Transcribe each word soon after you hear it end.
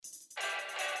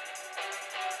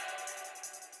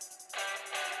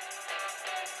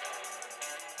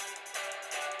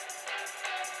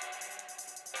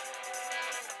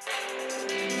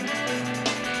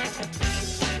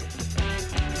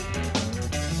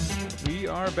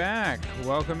are back.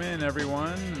 Welcome in,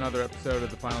 everyone. Another episode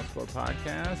of the Final Score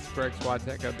podcast. Greg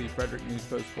Swatek of the Frederick News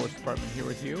Post Sports Department here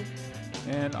with you.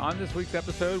 And on this week's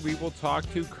episode, we will talk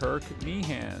to Kirk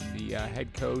Meehan, the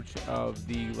head coach of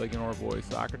the Linganore boys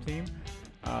soccer team.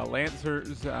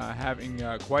 Lancers having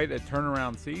quite a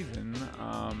turnaround season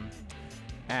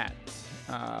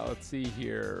let's see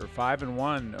here,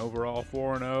 5-1 overall,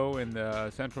 4-0 in the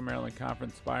Central Maryland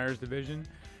Conference Spires division.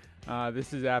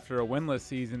 This is after a winless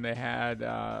season they had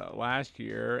last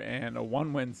year and a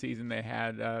one-win season they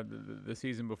had the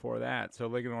season before that. So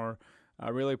Linganore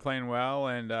really playing well,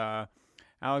 and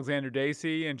Alexander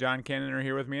Dacey and John Cannon are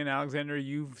here with me. And Alexander,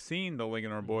 you've seen the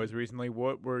Linganore boys recently.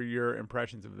 What were your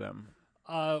impressions of them?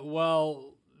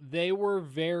 Well, they were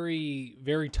very,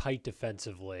 very tight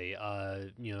defensively.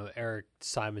 Eric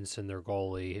Simonson, their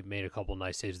goalie, made a couple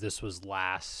nice saves. This was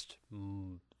last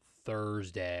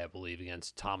Thursday, I believe,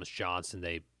 against Thomas Johnson.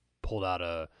 They pulled out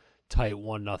a tight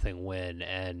 1-0 win,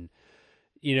 and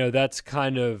that's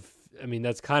kind of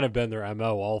been their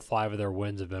MO. All 5 of their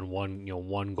wins have been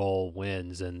one goal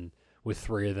wins, and with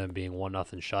 3 of them being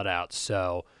 1-0 shutouts.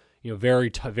 So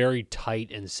very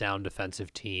tight and sound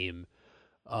defensive team.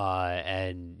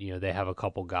 And they have a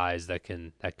couple guys that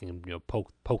can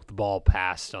poke the ball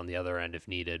past on the other end if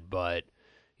needed, but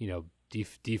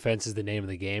defense is the name of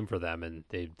the game for them, and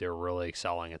they're really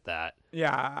excelling at that.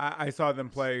 Yeah, I saw them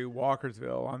play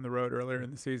Walkersville on the road earlier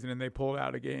in the season, and they pulled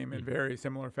out a game in very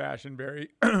similar fashion. Very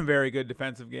very good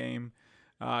defensive game.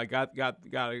 Got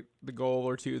the goal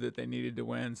or two that they needed to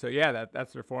win. So yeah,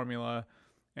 that's their formula,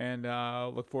 and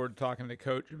look forward to talking to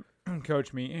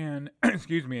Coach Meehan,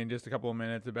 in just a couple of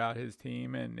minutes about his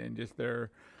team and just their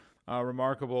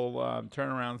remarkable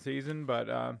turnaround season.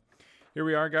 But here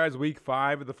we are, guys, week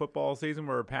 5 of the football season.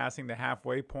 We're passing the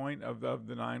halfway point of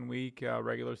the 9-week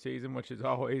regular season, which is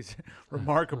always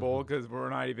remarkable because we're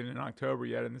not even in October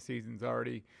yet, and the season's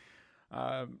already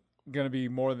going to be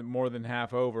more than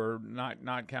half over,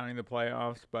 not counting the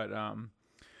playoffs. But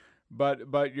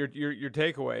your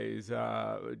takeaways,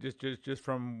 just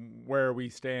from where we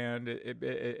stand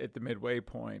at the midway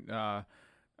point,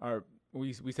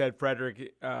 we said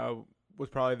Frederick was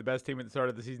probably the best team at the start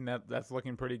of the season. That's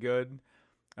looking pretty good.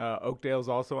 Oakdale's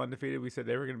also undefeated. We said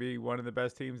they were going to be one of the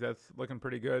best teams. That's looking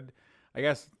pretty good. I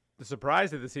guess the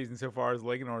surprise of the season so far is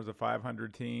Linganore is a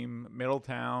 500 team.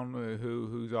 Middletown,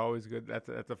 who's always good, that's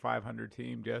a 500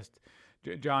 team.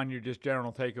 John, your just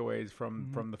general takeaways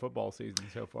from the football season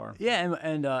so far. Yeah,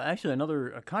 and actually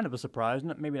another kind of a surprise,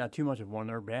 maybe not too much of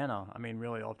one, Urbana.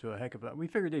 Really off to a heck of a. We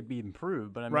figured they'd be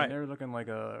improved, but right. They're looking like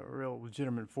a real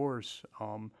legitimate force.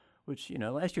 Which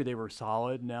last year they were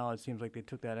solid. Now it seems like they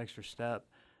took that extra step.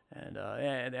 And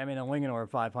Linganore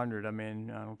 500. I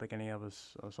don't think any of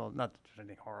us saw. Not that there's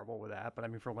anything horrible with that, but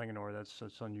for Linganore, that's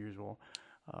unusual.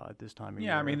 At this time of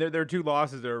year. There are 2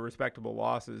 losses that are respectable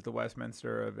losses to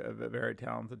Westminster, a very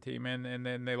talented team, and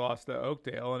then they lost to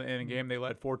Oakdale in a game they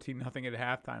led 14-0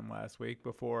 at halftime last week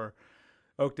before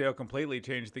Oakdale completely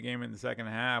changed the game in the second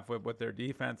half with their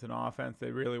defense and offense.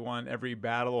 They really won every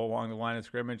battle along the line of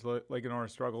scrimmage. Linganore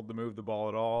struggled to move the ball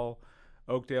at all.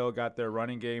 Oakdale got their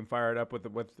running game fired up with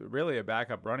really a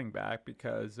backup running back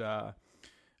because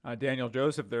Daniel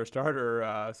Joseph, their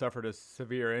starter, suffered a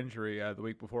severe injury the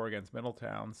week before against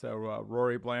Middletown. So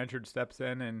Rory Blanchard steps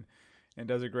in and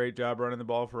does a great job running the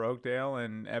ball for Oakdale.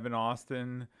 And Evan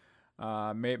Austin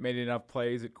made enough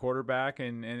plays at quarterback,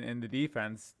 and the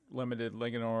defense limited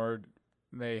Linganore.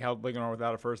 They held Linganore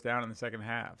without a first down in the second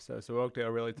half. So Oakdale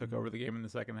really took over the game in the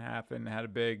second half and had a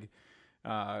big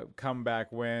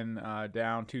comeback win,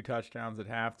 down 2 touchdowns at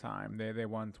halftime. They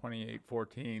won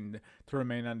 28-14 to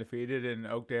remain undefeated. And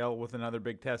Oakdale with another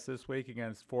big test this week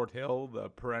against Fort Hill, the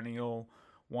perennial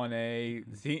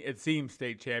 1A, it seems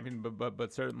state champion,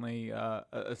 but certainly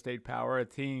a state power, a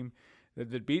team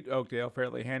that beat Oakdale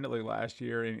fairly handily last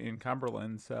year in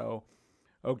Cumberland. So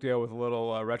Oakdale with a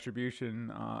little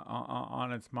retribution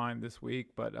on its mind this week.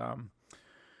 But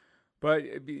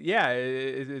yeah,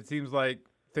 it seems like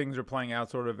things are playing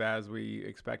out sort of as we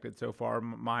expected so far,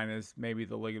 minus maybe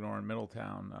the Linganore and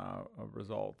Middletown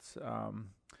results.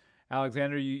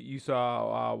 Alexander, you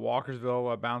saw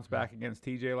Walkersville bounce back against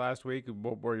TJ last week.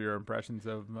 What were your impressions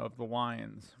of the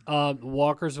Lions?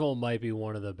 Walkersville might be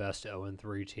one of the best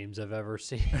 0-3 teams I've ever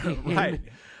seen. Right.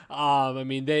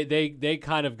 They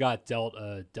kind of got dealt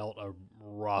a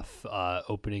rough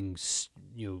opening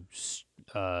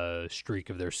streak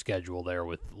of their schedule there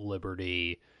with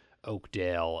Liberty,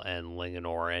 Oakdale, and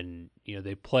Linganore, and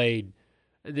they played.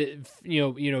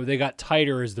 They got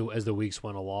tighter as the weeks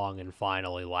went along, and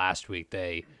finally last week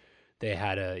they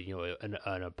had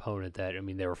an opponent that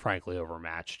they were frankly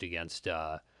overmatched against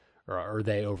or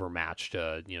they overmatched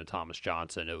Thomas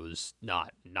Johnson. It was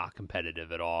not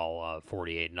competitive at all.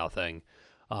 48-0.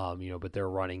 But their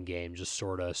running game just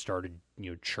sort of started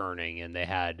churning, and they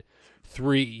had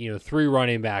three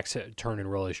running backs turn in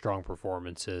really strong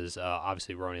performances.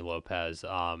 Obviously Ronnie Lopez,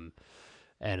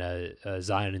 and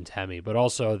Zion and Temi, but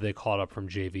also they called up from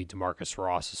JV DeMarcus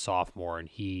Ross, a sophomore, and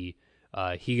he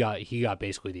got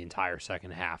basically the entire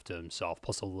second half to himself,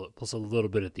 plus a little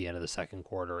bit at the end of the second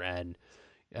quarter, and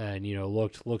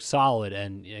looked solid.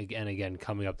 And again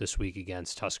coming up this week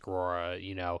against Tuscarora,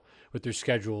 with their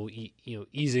schedule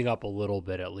easing up a little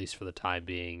bit, at least for the time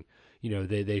being,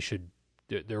 they should,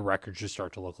 their record should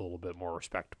start to look a little bit more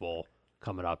respectable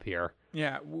coming up here.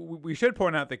 Yeah, we should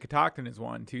point out that Catoctin has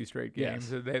won 2 straight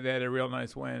games. Yes. They had a real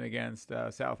nice win against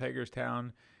South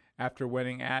Hagerstown after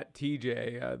winning at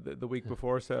TJ the week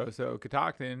before. So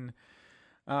Catoctin,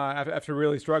 after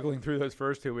really struggling through those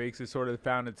first 2 weeks, has sort of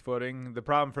found its footing. The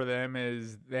problem for them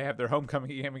is they have their homecoming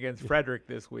game against Frederick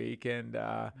this week, and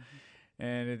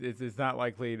it's not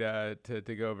likely to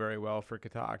go very well for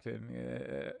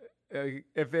Catoctin.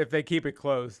 If they keep it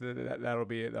close, that'll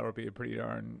be a pretty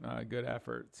darn good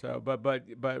effort. So,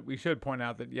 but we should point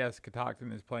out that yes,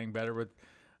 Catoctin is playing better with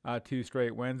 2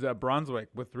 straight wins. Brunswick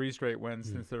with 3 straight wins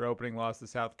since their opening loss to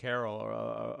South Carroll,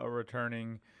 a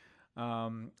returning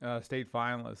state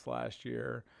finalist last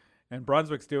year. And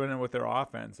Brunswick's doing it with their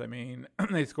offense. I mean,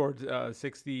 they scored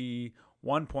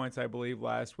 61 points, I believe,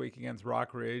 last week against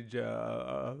Rock Ridge,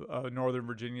 a Northern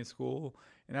Virginia school.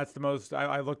 And that's the most,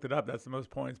 I looked it up, that's the most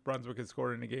points Brunswick has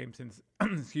scored in a game since,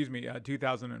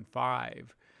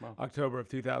 2005, wow. October of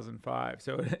 2005.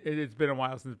 So it's been a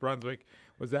while since Brunswick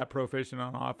was that proficient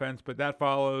on offense. But that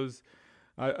follows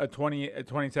a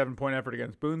 27-point effort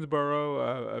against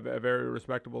Boonesboro, a very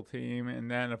respectable team, and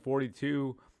then a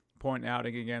 42-point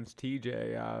outing against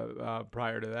TJ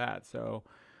prior to that. So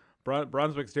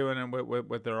Brunswick's doing it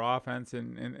with their offense,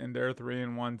 and they're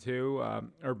 3-1 too.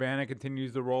 Urbana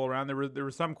continues to roll around. There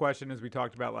was some question, as we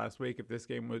talked about last week, if this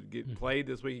game would get played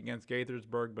this week against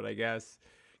Gaithersburg, but I guess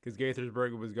because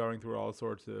Gaithersburg was going through all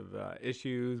sorts of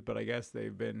issues, but I guess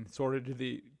they've been sorted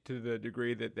to the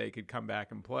degree that they could come back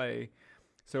and play.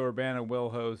 So Urbana will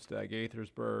host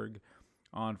Gaithersburg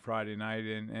on Friday night,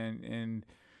 and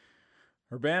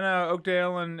Urbana,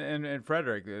 Oakdale, and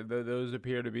Frederick, those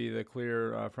appear to be the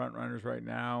clear front runners right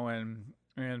now.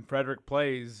 And Frederick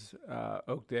plays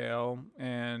Oakdale,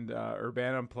 and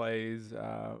Urbana plays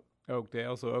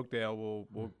Oakdale. So Oakdale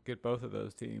will get both of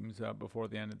those teams before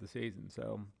the end of the season.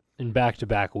 So in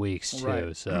back-to-back weeks too.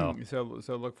 Right. So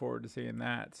look forward to seeing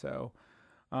that. So.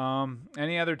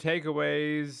 Any other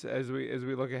takeaways as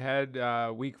we look ahead?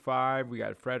 Week 5, we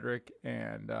got Frederick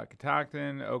and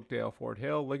Catoctin, Oakdale, Fort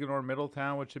Hill, Linganore,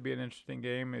 Middletown, which should be an interesting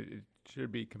game. It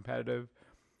should be competitive.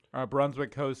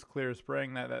 Brunswick hosts Clear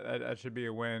Spring. That should be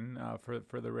a win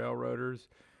for the Railroaders.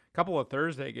 A couple of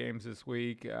Thursday games this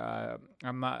week.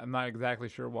 I'm not exactly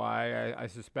sure why. I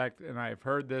suspect, and I've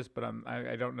heard this, but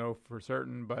I don't know for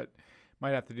certain, but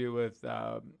might have to do with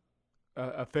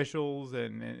officials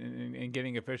and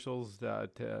getting officials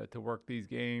to work these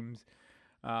games.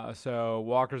 So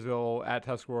Walkersville at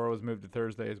Tuscarora was moved to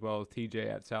Thursday, as well as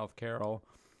TJ at South Carroll.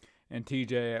 And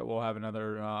TJ will have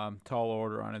another tall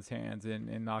order on its hands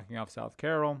in knocking off South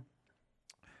Carroll.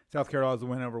 South Carroll has a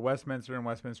win over Westminster, and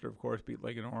Westminster, of course, beat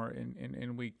Linganore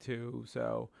in week 2.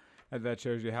 So that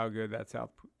shows you how good that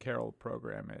South Carroll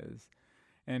program is.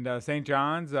 And St.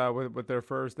 John's with their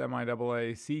first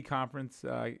MIAA conference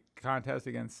contest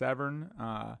against Severn,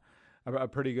 a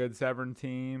pretty good Severn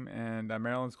team. And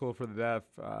Maryland School for the Deaf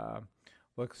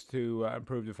looks to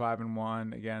improve to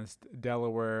 5-1 against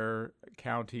Delaware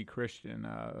County Christian,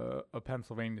 a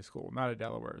Pennsylvania school, not a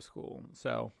Delaware school.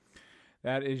 So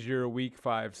that is your Week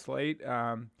 5 slate.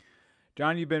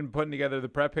 John, you've been putting together the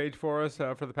prep page for us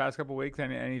for the past couple of weeks.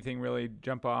 Anything really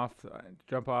jump off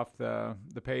the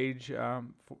page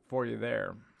for you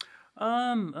there?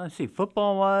 Let's see.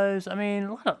 Football wise, I mean,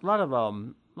 a lot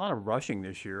of rushing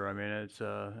this year. I mean, it's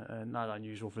not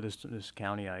unusual for this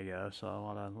county, I guess. A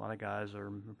lot of guys are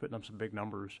putting up some big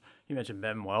numbers. You mentioned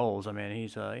Ben Wells. I mean,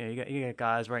 he's you got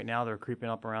guys right now that are creeping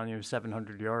up around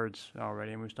 700 yards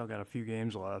already, and we've still got a few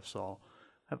games left. So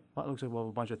it looks like we'll have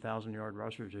a bunch of 1,000-yard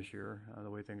rushers this year, the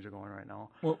way things are going right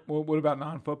now. Well, what about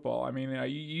non-football? I mean,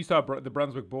 you saw the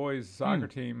Brunswick boys soccer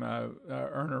team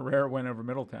earn a rare win over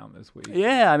Middletown this week.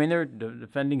 Yeah, I mean, they're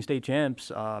defending state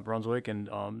champs, Brunswick, and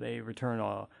they return,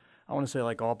 I want to say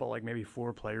all but maybe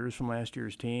 4 players from last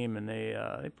year's team, and they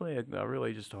play a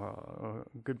really just a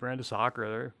good brand of soccer.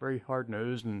 They're very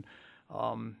hard-nosed, and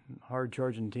hard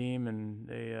charging team, and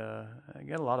they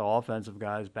got a lot of offensive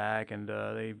guys back, and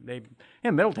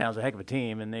Middletown's a heck of a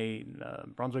team,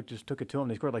 and Brunswick just took it to them.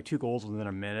 They scored like 2 goals within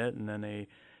a minute, and then they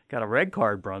got a red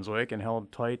card, Brunswick, and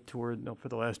held tight for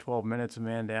the last 12 minutes, a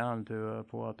man down to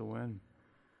pull out the win.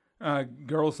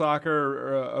 Girls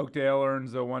soccer, Oakdale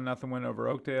earns a 1-0 win over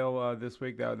Oakdale this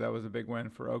week. That was a big win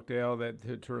for Oakdale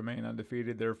to remain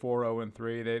undefeated. They're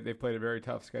 4-0-3. They've played a very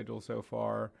tough schedule so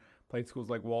far. Played schools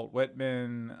like Walt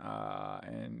Whitman,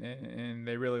 and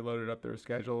they really loaded up their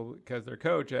schedule because their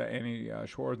coach, Annie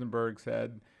Schwarzenberg,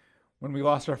 said, when we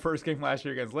lost our first game last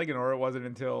year against Linganore, it wasn't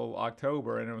until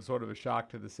October, and it was sort of a shock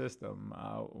to the system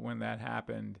when that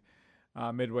happened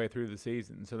midway through the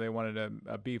season. So they wanted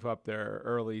to beef up their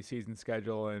early season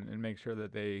schedule and make sure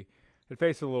that they had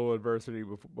faced a little adversity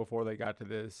before they got to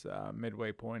this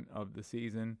midway point of the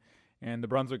season. And the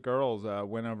Brunswick girls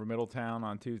win over Middletown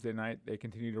on Tuesday night. They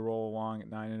continue to roll along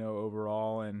at 9-0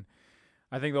 overall, and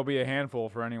I think they'll be a handful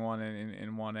for anyone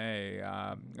in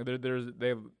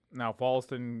 1A. Now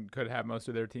Falston could have most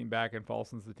of their team back, and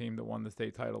Falston's the team that won the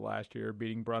state title last year,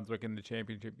 beating Brunswick in the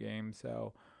championship game.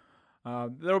 So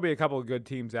there will be a couple of good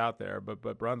teams out there,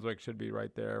 but Brunswick should be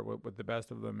right there with the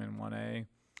best of them in 1A.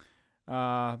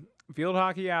 Field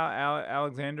hockey,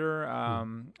 Alexander.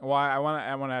 Well, I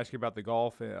want to ask you about the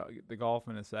golf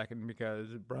in a second, because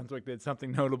Brunswick did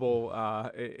something notable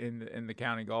in the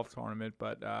county golf tournament.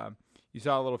 But you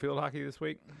saw a little field hockey this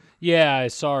week. Yeah, I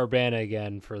saw Urbana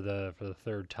again for the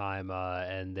third time,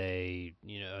 and they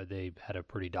had a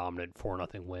pretty dominant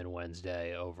 4-0 win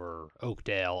Wednesday over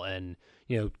Oakdale, and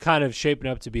kind of shaping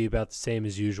up to be about the same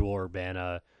as usual.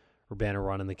 Urbana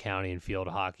running the county in field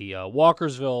hockey.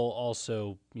 Walkersville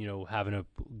also, having a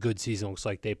good season. Looks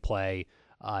like they play,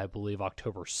 I believe,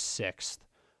 October 6th.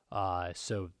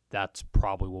 So that's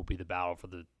probably will be the battle for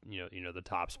the, the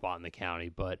top spot in the county.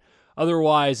 But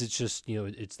otherwise, it's just,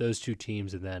 it's those two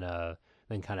teams, and then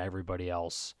kind of everybody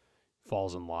else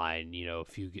falls in line. A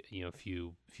few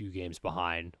games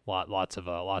behind. Lots of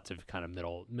kind of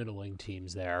middling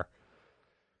teams there.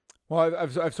 Well,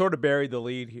 I've sort of buried the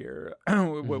lead here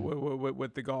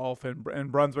with the golf,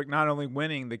 and Brunswick not only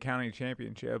winning the county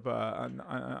championship,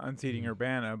 unseating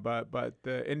Urbana, but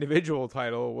the individual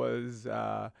title was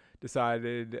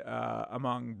decided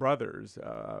among brothers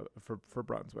for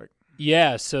Brunswick.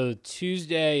 Yeah, so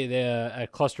Tuesday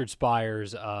at Clustered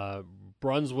Spires,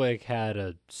 Brunswick had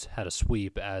a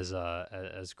sweep, as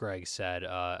Greg said,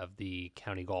 of the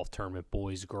county golf tournament,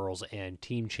 boys, girls, and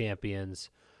team champions.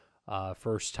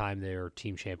 First time they were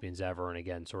team champions ever, and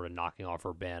again, sort of knocking off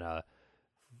Urbana,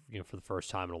 for the first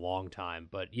time in a long time.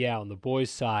 But yeah, on the boys'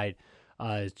 side,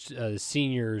 the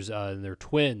seniors and their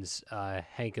twins,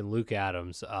 Hank and Luke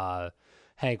Adams.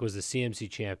 Hank was the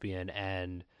CMC champion,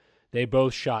 and they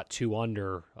both shot 2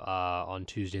 under on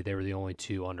Tuesday. They were the only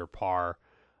 2 under par,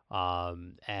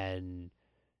 and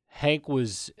Hank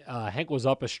was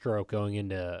up a stroke going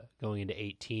into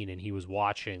 18, and he was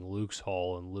watching Luke's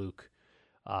hole, and Luke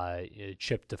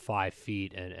chipped to 5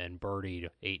 feet and birdied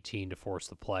 18 to force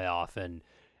the playoff, and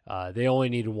they only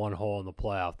needed 1 hole in the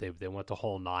playoff. They went to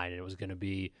hole 9, and it was going to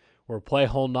be, we'll play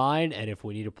hole 9, and if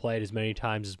we need to play it as many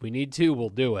times as we need to, we'll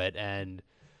do it. And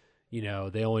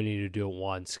they only needed to do it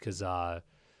once, because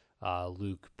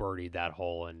Luke birdied that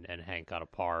hole, and Hank got a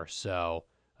par. So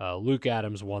Luke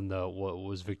Adams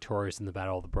was victorious in the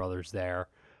Battle of the Brothers there.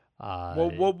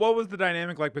 What was the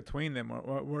dynamic like between them?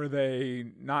 Were they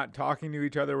not talking to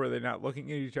each other? Were they not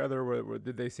looking at each other?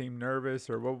 Did they seem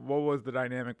nervous? Or what was the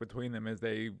dynamic between them as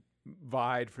they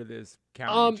vied for this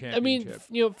county championship?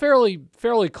 I mean, fairly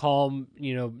calm.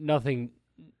 Nothing,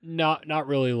 not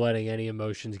really letting any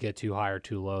emotions get too high or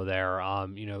too low there.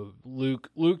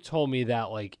 Luke told me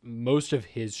that like most of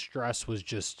his stress was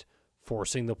just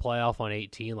forcing the playoff on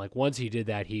 18. Like once he did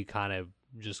that, he kind of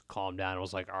just calmed down and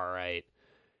was like, all right.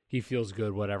 He feels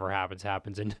good. Whatever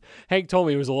happens. And Hank told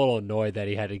me he was a little annoyed that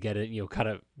he had to get it,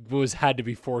 had to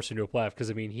be forced into a playoff, because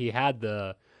I mean he had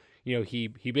the,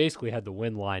 he basically had the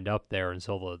win lined up there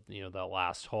until the that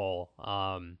last hole.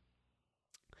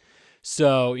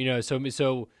 So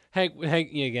Hank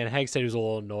again, Hank said he was a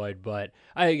little annoyed, but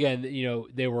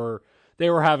they were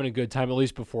having a good time, at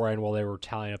least beforehand, while they were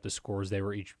tallying up the scores. They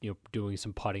were each doing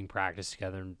some putting practice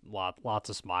together, and lots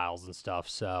of smiles and stuff.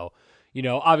 So.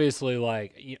 Obviously,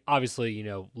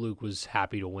 Luke was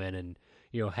happy to win, and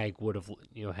Hank would have,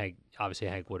 Hank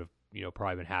would have,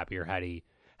 probably been happier had he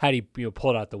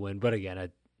pulled out the win. But again,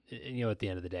 at the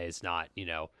end of the day, it's not,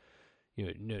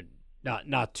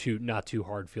 not too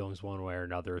hard feelings one way or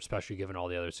another, especially given all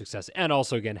the other success. And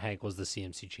also, again, Hank was the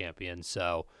CMC champion,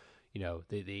 so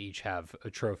they each have a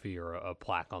trophy or a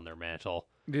plaque on their mantle.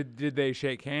 Did they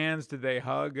shake hands? Did they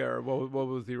hug? Or what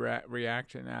was the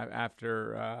reaction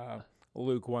after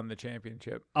Luke won the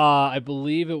championship? I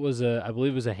believe it was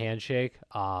a handshake.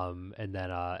 And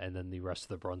then the rest of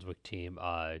the Brunswick team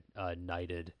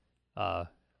knighted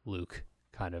Luke.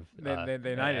 Kind of.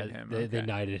 They knighted him. They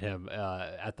knighted him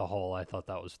at the hole. I thought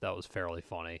that was fairly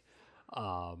funny,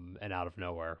 and out of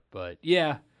nowhere. But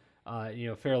yeah,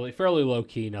 fairly low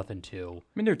key, nothing too. I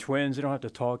mean, they're twins. They don't have to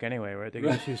talk anyway, right? They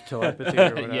can just use telepathy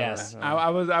or whatever. Yes. I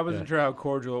wasn't sure how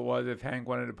cordial it was, if Hank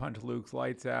wanted to punch Luke's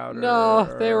lights out.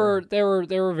 They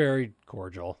were very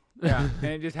cordial. Yeah,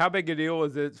 and just how big a deal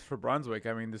was it for Brunswick?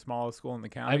 I mean, the smallest school in the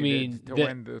county. I mean, to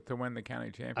win the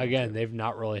county championship. Again, they've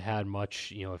not really had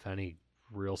much, if any,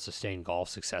 real sustained golf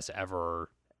success ever.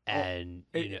 And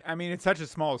I mean, it's such a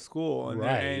small school, and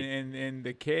right. and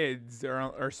the kids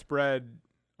are spread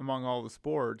among all the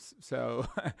sports. So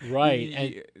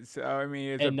right, so I mean,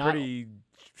 it's a pretty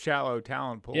shallow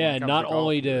talent pool. Yeah, not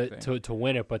only to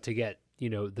win it, but to get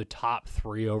the top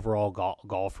 3 overall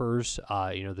golfers.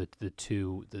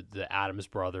 The Adams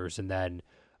brothers, and then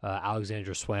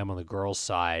Alexandra Swam on the girls'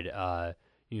 side.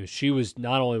 She was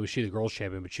not only was she the girls'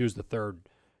 champion, but she was the third.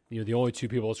 The only 2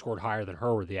 people that scored higher than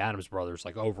her were the Adams brothers,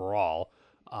 like overall.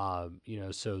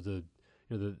 So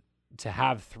to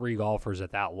have 3 golfers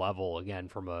at that level again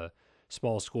from a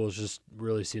small school just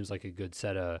really seems like a good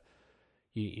set of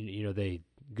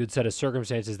good set of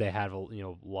circumstances. They had a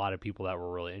lot of people that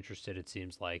were really interested, it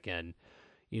seems like, and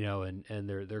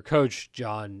their coach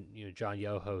John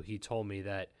Yoho, he told me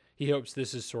that he hopes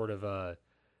this is sort of a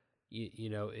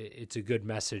it's a good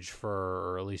message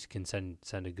or at least can send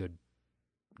a good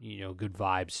good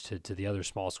vibes to the other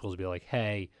small schools, be like,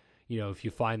 hey, if you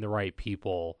find the right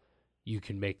people, you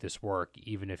can make this work,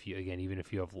 even if you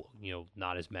have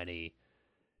not as many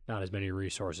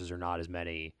resources or not as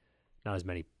many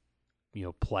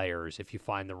players. If you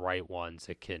find the right ones,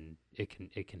 it can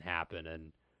happen.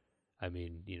 And I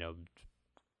mean,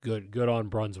 good on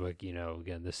Brunswick.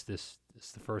 Again, this is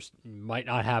the first. Might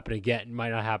not happen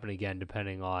again,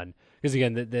 depending on, because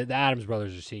again, the Adams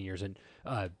brothers are seniors, and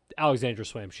Alexandra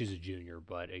Swam, she's a junior.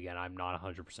 But again, I'm not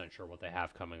 100% sure what they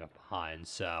have coming up behind.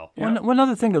 So one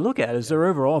other thing to look at is their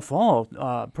overall fall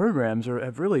programs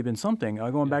have really been something.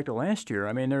 Going back to last year,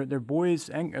 I mean, their boys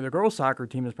and their girls soccer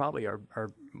team is probably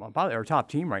our top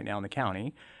team right now in the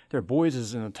county. Their boys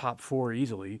is in the top 4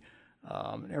 easily.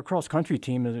 Their cross-country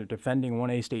team is defending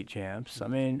 1A state champs. I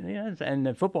mean, and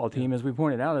the football team, as we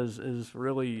pointed out, is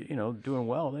really, doing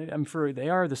well. I'm sure they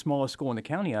are the smallest school in the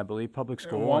county, I believe, public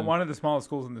school. One of the smallest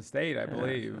schools in the state, I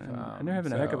believe. And they're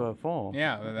having a heck of a fall.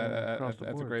 Yeah, that's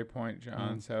a great point,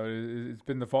 John. Mm-hmm. So it's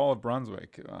been the fall of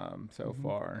Brunswick so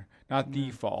far. Not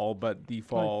the fall, but the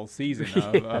fall season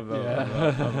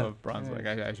of Brunswick.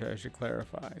 I should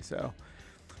clarify. So.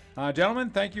 Gentlemen,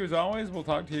 thank you as always. We'll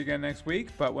talk to you again next week.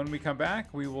 But when we come back,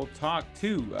 we will talk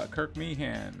to Kirk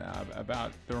Meehan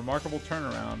about the remarkable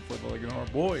turnaround for the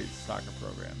Linganore boys soccer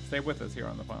program. Stay with us here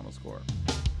on The Final Score.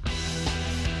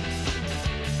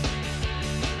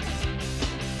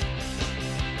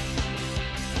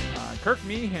 Kirk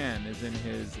Meehan is in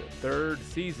his 3rd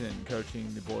season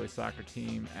coaching the boys soccer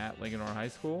team at Linganore High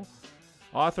School.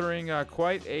 Authoring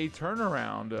quite a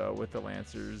turnaround with the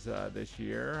Lancers this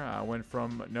year. Went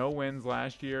from no wins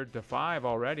last year to 5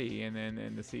 already, and then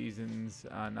in the season's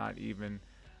not even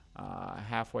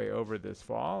halfway over this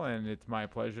fall. And it's my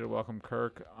pleasure to welcome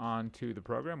Kirk onto the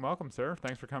program. Welcome, sir.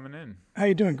 Thanks for coming in. How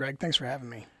you doing, Greg? Thanks for having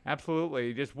me.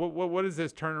 Absolutely. Just what has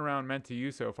this turnaround meant to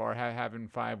you so far, having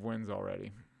 5 wins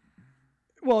already?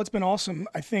 Well, it's been awesome.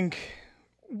 I think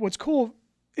what's cool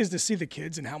is to see the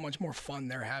kids and how much more fun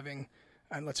they're having.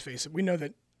 And let's face it, we know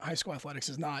that high school athletics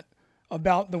is not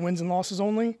about the wins and losses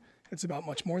only. It's about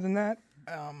much more than that.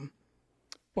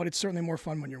 But it's certainly more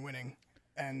fun when you're winning.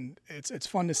 And it's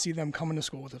fun to see them coming to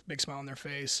school with a big smile on their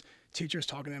face, teachers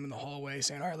talking to them in the hallway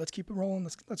saying, all right, let's keep it rolling.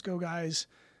 Let's go, guys.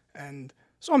 And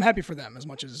so I'm happy for them as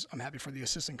much as I'm happy for the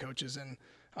assistant coaches and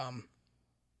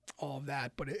all of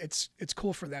that. But it's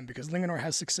cool for them because Linganore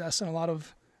has success in a lot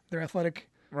of their athletic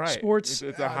sports.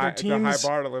 It's a high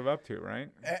bar to live up to, right?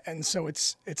 And so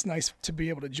it's nice to be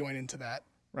able to join into that.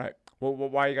 Right. Well,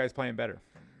 why are you guys playing better?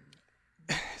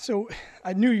 So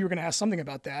I knew you were going to ask something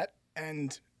about that.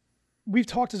 And we've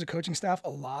talked as a coaching staff a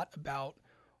lot about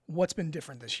what's been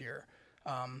different this year.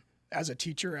 As a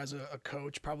teacher, as a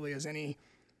coach, probably as any,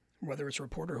 whether it's a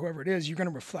reporter, whoever it is, you're going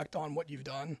to reflect on what you've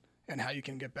done and how you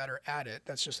can get better at it.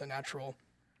 That's just a natural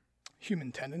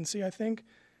human tendency, I think.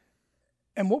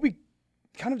 And what we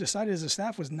kind of decided as a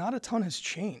staff was not a ton has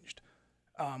changed.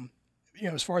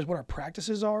 As far as what our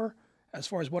practices are, as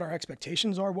far as what our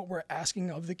expectations are, what we're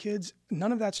asking of the kids,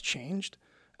 none of that's changed.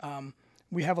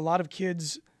 We have a lot of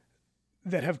kids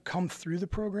that have come through the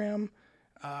program.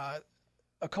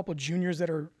 A couple of juniors that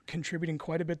are contributing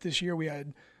quite a bit this year. We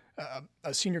had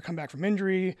a senior come back from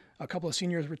injury, a couple of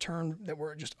seniors return that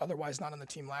were just otherwise not on the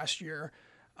team last year.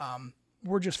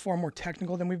 We're just far more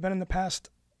technical than we've been in the past,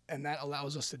 and that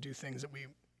allows us to do things that we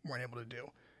weren't able to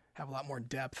do, have a lot more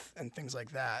depth and things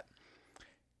like that.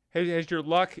 Has your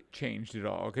luck changed at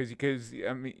all? Because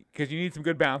you need some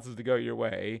good bounces to go your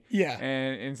way. Yeah.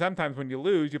 And sometimes when you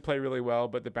lose, you play really well,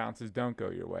 but the bounces don't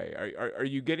go your way. Are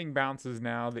you getting bounces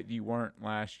now that you weren't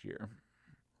last year?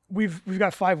 We've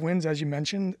got 5 wins, as you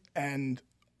mentioned, and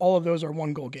all of those are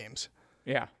 1-goal games.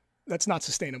 Yeah. That's not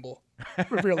sustainable,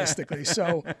 realistically.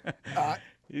 So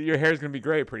your hair's going to be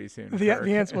gray pretty soon. The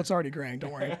answer, well, it's already graying.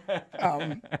 Don't worry.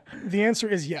 The answer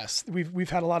is yes. We've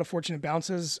had a lot of fortunate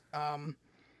bounces.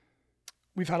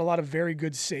 We've had a lot of very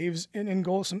good saves in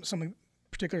goal. Some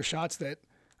particular shots that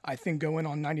I think go in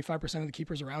on 95% of the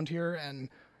keepers around here, and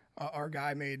our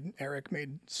guy Eric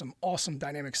made some awesome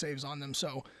dynamic saves on them.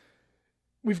 So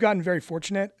we've gotten very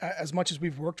fortunate. As much as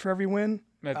we've worked for every win.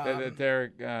 That's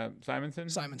Eric Simonson?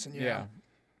 Simonson, yeah.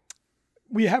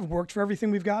 We have worked for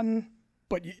everything we've gotten,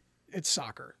 but it's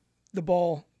soccer.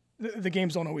 The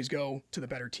games don't always go to the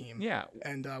better team. Yeah.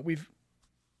 And we've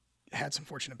had some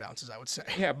fortunate bounces, I would say.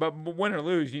 Yeah, but win or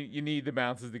lose, you need the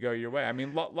bounces to go your way. I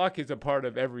mean, luck is a part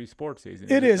of every sports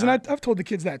season. It is, and I've told the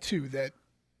kids that too, that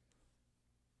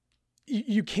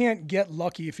you can't get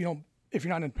lucky if you're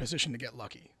not in a position to get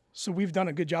lucky. So we've done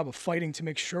a good job of fighting to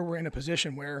make sure we're in a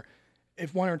position where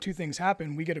if 1 or 2 things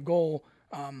happen, we get a goal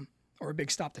or a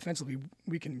big stop defensively,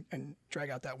 we can and drag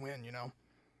out that win,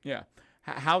 Yeah.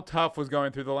 How tough was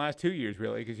going through the last 2 years,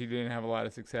 really, because you didn't have a lot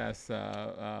of success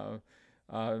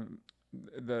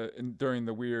during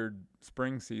the weird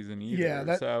spring season either.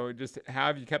 Yeah, so just how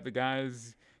have you kept the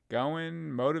guys going,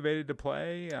 motivated to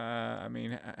play? How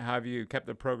have you kept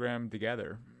the program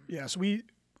together? Yeah, so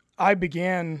I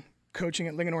began coaching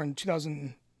at Linganore in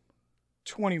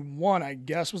 2021, I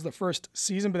guess, was the first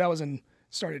season, but that was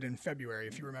started in February,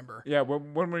 if you remember. Yeah,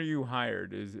 when were you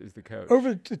hired as the coach?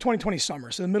 Over the 2020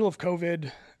 summer, so in the middle of COVID.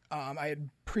 I had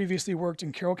previously worked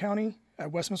in Carroll County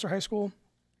at Westminster High School.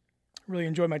 Really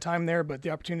enjoyed my time there, but the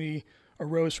opportunity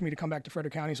arose for me to come back to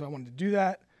Frederick County, so I wanted to do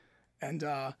that. And,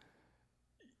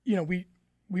 we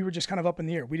were just kind of up in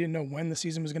the air. We didn't know when the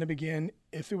season was going to begin,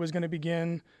 if it was going to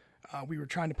begin. We were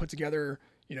trying to put together,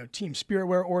 team spirit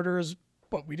wear orders,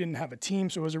 but we didn't have a team.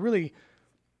 So it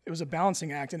was a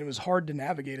balancing act, and it was hard to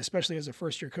navigate, especially as a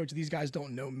first-year coach. These guys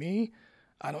don't know me.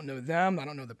 I don't know them. I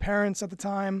don't know the parents at the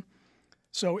time.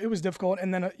 So it was difficult.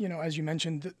 And then, as you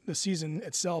mentioned, the season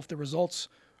itself, the results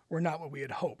were not what we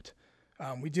had hoped.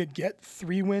 We did get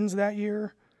 3 wins that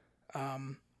year.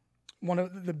 One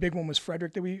of the big one was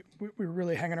Frederick that we were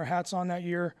really hanging our hats on that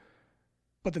year.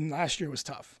 But then last year was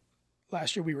tough.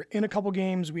 Last year we were in a couple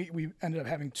games. We ended up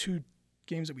having 2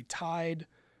 games that we tied.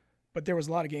 But there was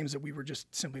a lot of games that we were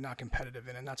just simply not competitive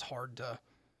in, and that's hard to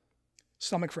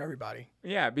stomach for everybody.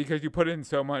 Yeah, because you put in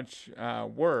so much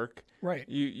work. Right.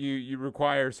 You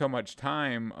require so much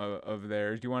time of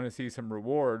theirs. You want to see some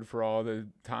reward for all the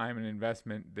time and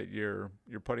investment that you're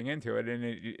putting into it, and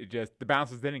it just the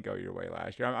bounces didn't go your way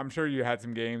last year. I'm sure you had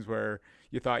some games where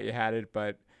you thought you had it,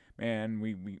 but man,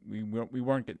 we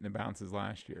weren't getting the bounces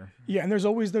last year. Yeah, and there's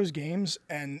always those games,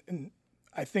 and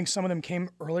I think some of them came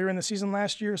earlier in the season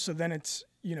last year. So then it's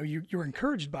you're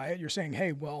encouraged by it. You're saying,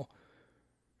 hey, well,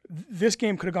 this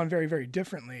game could have gone very, very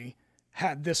differently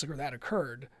had this or that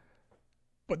occurred.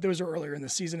 But those are earlier in the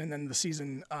season, and then the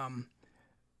season.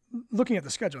 Looking at the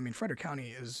schedule, Frederick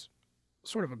County is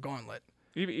sort of a gauntlet.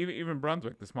 Even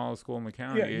Brunswick, the smallest school in the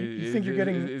county, yeah, you think you're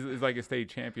getting is like a state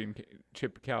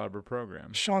championship caliber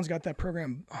program. Sean's got that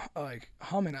program like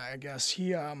humming, I guess.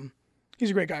 He's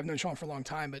a great guy. I've known Sean for a long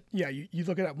time, but yeah, you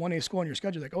look at that 1A school on your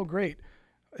schedule, like, oh great,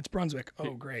 it's Brunswick.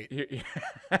 Oh great,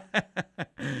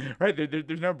 right?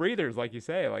 There's no breathers, like you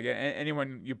say. Like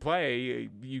anyone you play,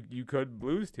 you could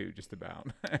lose to just about.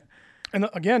 And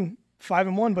again,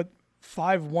 5-1, but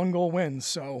 5 1-goal wins.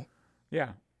 So yeah.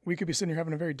 We could be sitting here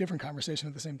having a very different conversation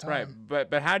at the same time. Right,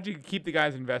 but how'd you keep the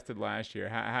guys invested last year?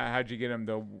 How'd you get them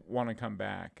to want to come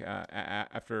back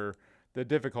after the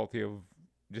difficulty of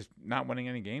just not winning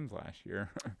any games last year?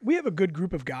 We have a good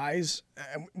group of guys.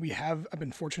 I've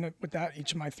been fortunate with that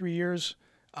each of my 3 years.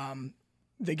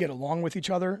 They get along with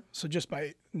each other. So just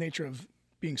by nature of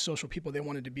being social people, they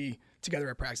wanted to be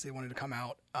together at practice. They wanted to come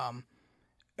out.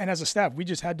 And as a staff, we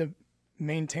just had to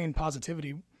maintain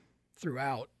positivity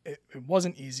throughout. It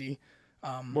wasn't easy.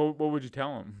 What would you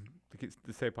tell them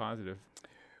to stay positive?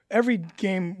 Every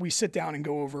game we sit down and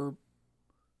go over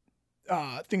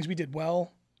things we did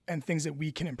well and things that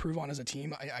we can improve on as a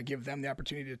team. I give them the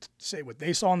opportunity to say what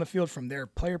they saw on the field from their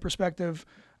player perspective.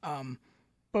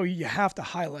 But you have to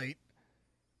highlight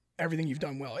everything you've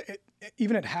done well.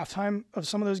 Even at halftime of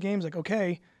some of those games, like,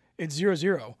 okay, it's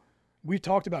 0-0. We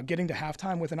talked about getting to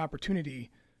halftime with an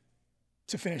opportunity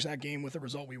to finish that game with the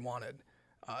result we wanted.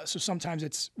 So sometimes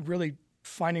it's really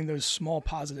finding those small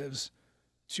positives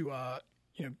to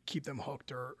keep them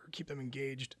hooked or keep them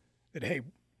engaged. That, hey,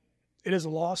 it is a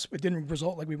loss. It didn't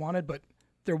result like we wanted, but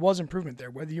there was improvement there.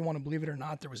 Whether you want to believe it or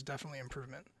not, there was definitely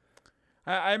improvement.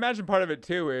 I imagine part of it,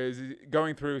 too, is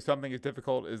going through something as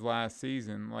difficult as last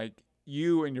season. Like,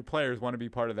 you and your players want to be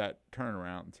part of that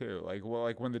turnaround, too.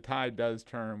 Like, when the tide does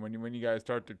turn, when you guys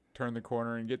start to turn the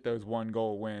corner and get those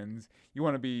 1-goal wins, you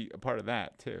want to be a part of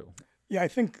that, too. Yeah, I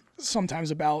think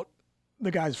sometimes about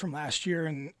the guys from last year,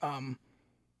 and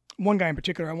one guy in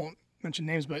particular, I won't mention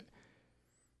names, but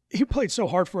he played so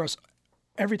hard for us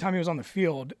every time he was on the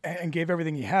field and gave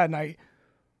everything he had. And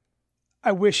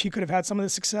I wish he could have had some of the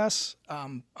success.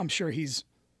 I'm sure he's,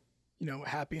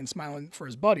 happy and smiling for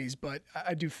his buddies, but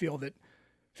I do feel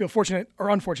fortunate or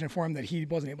unfortunate for him that he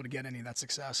wasn't able to get any of that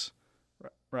success.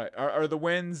 Right. Are the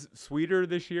wins sweeter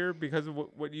this year because of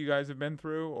what you guys have been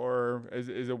through, or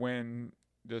is a win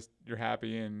just you're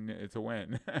happy and it's a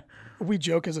win? We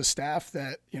joke as a staff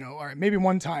that, all right, maybe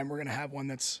one time we're going to have one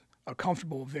that's a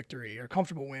comfortable victory or a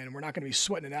comfortable win. We're not going to be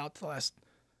sweating it out the last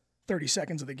 30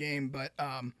 seconds of the game, but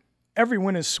every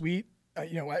win is sweet.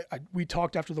 We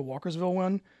talked after the Walkersville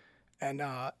win, and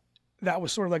that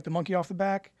was sort of like the monkey off the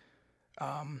back.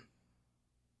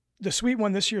 The sweet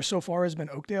one this year so far has been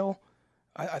Oakdale.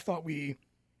 I thought we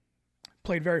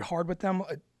played very hard with them,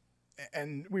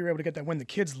 and we were able to get that win. The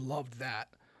kids loved that.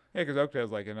 Yeah, because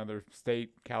Oakdale's like another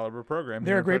state caliber program.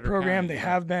 They're a great program. They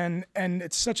have been, and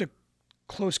it's such a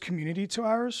close community to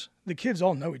ours. The kids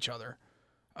all know each other.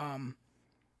 And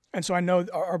so I know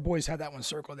our boys had that one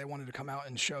circled. They wanted to come out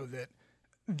and show that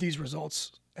these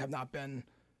results have not been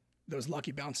those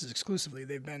lucky bounces exclusively.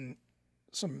 They've been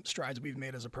some strides we've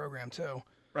made as a program too.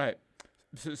 Right.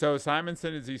 So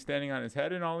Simonson, is he standing on his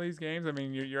head in all these games? I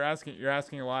mean, you're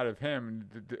asking a lot of him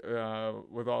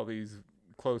with all these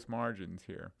close margins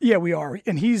here. Yeah, we are.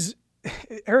 And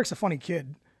Eric's a funny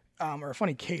kid, or a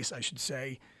funny case, I should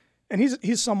say. And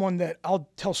he's someone that I'll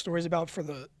tell stories about for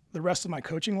the rest of my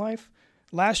coaching life.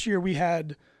 Last year we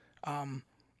had,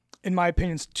 in my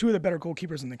opinion, two of the better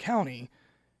goalkeepers in the county.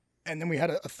 And then we had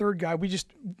a third guy.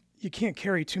 You can't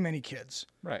carry too many kids.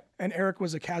 Right. And Eric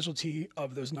was a casualty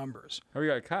of those numbers. Oh, he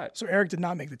got cut. So Eric did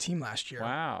not make the team last year.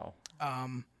 Wow.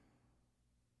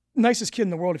 Nicest kid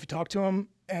in the world if you talk to him.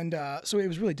 And so it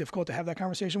was really difficult to have that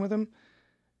conversation with him.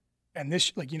 And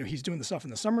this, he's doing the stuff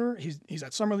in the summer. He's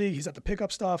at Summer League. He's at the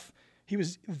pickup stuff. He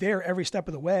was there every step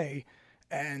of the way.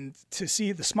 And to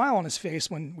see the smile on his face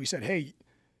when we said, hey,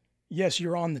 yes,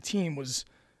 you're on the team, was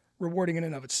rewarding in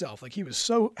and of itself. Like, he was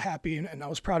so happy, and I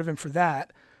was proud of him for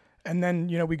that. And then,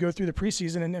 we go through the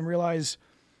preseason and realize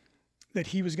that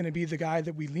he was going to be the guy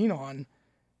that we lean on.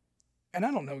 And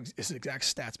I don't know his exact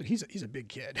stats, but he's a big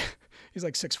kid. He's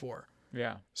like 6'4".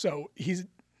 Yeah. So he's,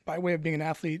 by way of being an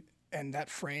athlete and that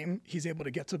frame, he's able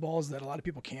to get to balls that a lot of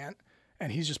people can't.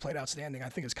 And he's just played outstanding. I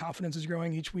think his confidence is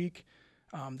growing each week.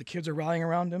 The kids are rallying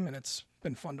around him, and it's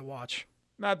been fun to watch.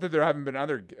 Not that there haven't been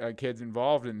other kids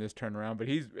involved in this turnaround, but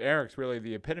Eric's really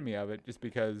the epitome of it, just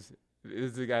because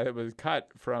this is the guy that was cut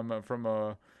from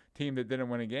a team that didn't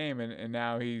win a game, and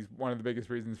now he's one of the biggest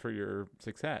reasons for your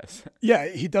success. Yeah,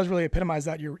 he does really epitomize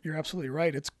that. You're absolutely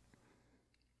right.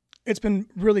 It's been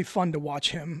really fun to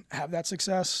watch him have that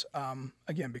success.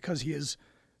 Again, because he is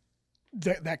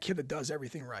that kid that does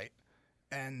everything right,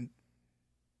 and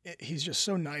he's just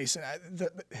so nice, and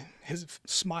his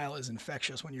smile is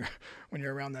infectious when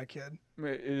you're around that kid.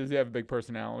 Does he have a big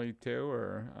personality too,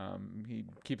 or he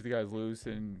keeps the guys loose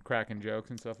and cracking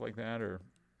jokes and stuff like that, or?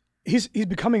 He's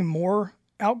becoming more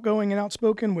outgoing and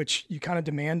outspoken, which you kind of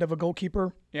demand of a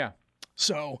goalkeeper. Yeah.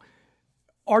 So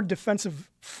our defensive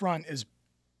front is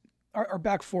our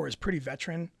back four is pretty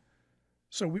veteran,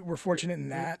 so we're fortunate in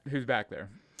that. Who's back there?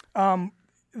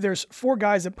 There's four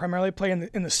guys that primarily play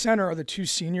in the center are the two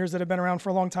seniors that have been around for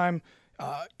a long time.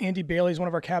 Andy Bailey is one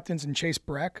of our captains, and Chase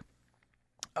Breck.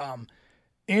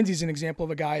 Andy's an example of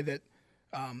a guy that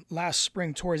last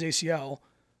spring tore his ACL,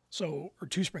 or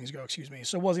 2 springs ago,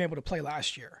 so wasn't able to play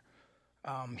last year.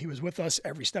 He was with us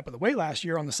every step of the way last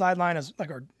year on the sideline as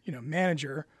like our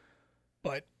manager,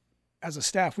 but as a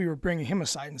staff we were bringing him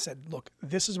aside and said, look,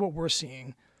 this is what we're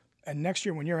seeing, and next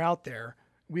year when you're out there,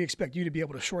 we expect you to be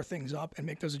able to shore things up and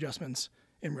make those adjustments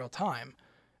in real time.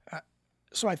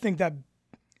 So I think that,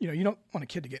 you don't want a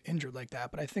kid to get injured like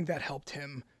that, but I think that helped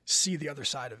him see the other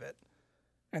side of it,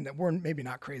 and that we're maybe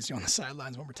not crazy on the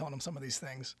sidelines when we're telling them some of these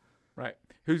things. Right.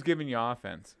 Who's giving you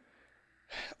offense?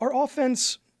 Our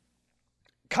offense,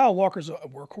 Kyle Walker's a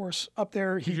workhorse up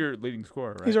there. He's your leading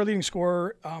scorer, right? He's our leading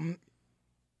scorer.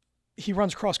 He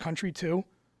runs cross country too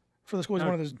for the school. He's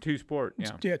one of those two-sport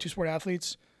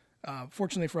athletes.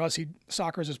 Fortunately for us,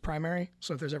 soccer is his primary,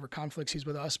 so if there's ever conflicts, he's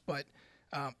with us. But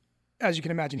as you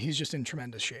can imagine, he's just in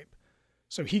tremendous shape.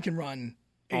 So he can run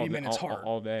 80 minutes hard.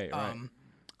 All day, right.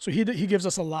 So he gives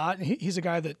us a lot. He's a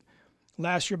guy that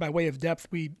last year, by way of depth,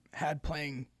 we had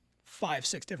playing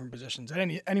 5-6 different positions. At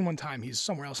any one time, he's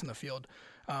somewhere else in the field.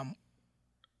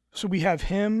 So we have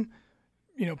him,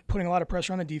 putting a lot of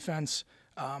pressure on the defense.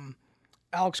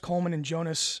 Alex Coleman and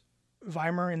Jonas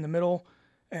Weimer in the middle,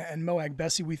 and Moag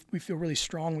Bessie. We feel really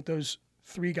strong with those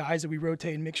three guys that we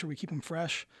rotate and make sure we keep them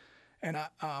fresh. And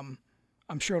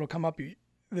I'm sure it'll come up.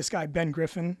 This guy, Ben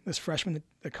Griffin, this freshman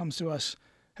that comes to us,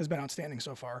 has been outstanding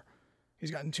so far.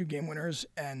 He's gotten 2 game winners,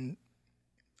 and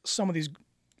some of these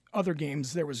other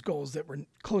games, there was goals that were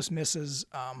close misses.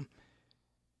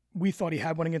 We thought he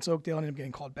had one against Oakdale and ended up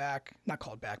getting called back. Not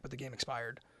called back, but the game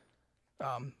expired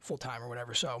full time or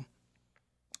whatever. So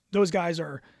those guys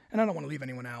are, and I don't want to leave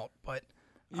anyone out, but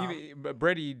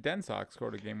Brady Densock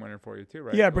scored a game winner for you too,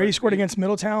 right? Yeah, Brady scored against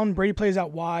Middletown. Brady plays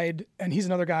out wide, and he's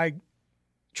another guy,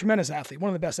 tremendous athlete, one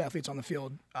of the best athletes on the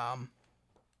field.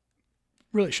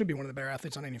 Really should be one of the better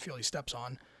athletes on any field he steps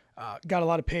on. Got a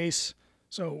lot of pace,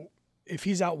 so if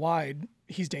he's out wide,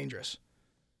 he's dangerous.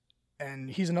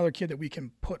 And he's another kid that we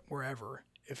can put wherever.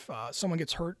 If someone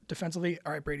gets hurt defensively,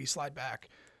 all right, Brady, slide back.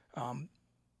 And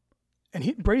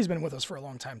Brady's been with us for a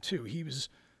long time too. He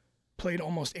played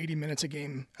almost 80 minutes a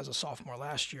game as a sophomore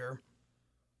last year.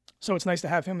 So it's nice to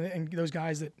have him and those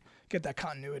guys that get that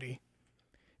continuity.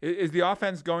 Is the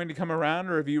offense going to come around,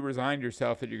 or have you resigned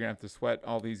yourself that you're going to have to sweat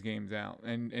all these games out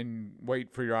and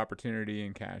wait for your opportunity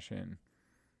and cash in?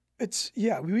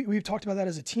 We've talked about that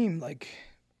as a team. Like,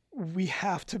 we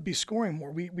have to be scoring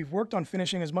more. We've worked on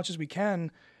finishing as much as we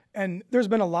can, and there's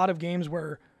been a lot of games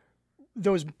where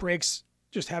those breaks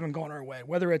just haven't gone our way,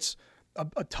 whether it's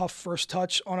a tough first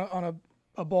touch on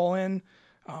a ball in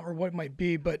or what it might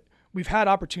be. But we've had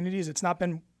opportunities.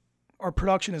 Our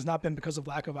production has not been because of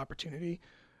lack of opportunity,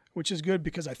 which is good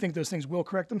because I think those things will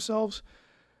correct themselves.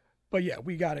 But yeah,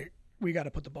 we got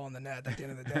to put the ball in the net at the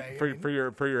end of the day.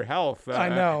 for your health. I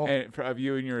know. And of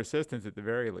you and your assistants at the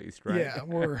very least, right? Yeah,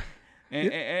 we're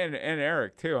and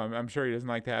Eric too. I'm sure he doesn't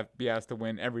like to be asked to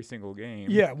win every single game.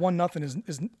 Yeah, 1-0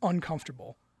 is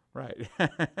uncomfortable. Right.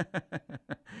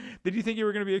 Did you think you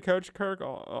were going to be a coach, Kirk,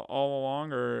 all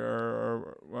along,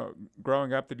 or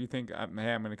growing up? Did you think, hey, I'm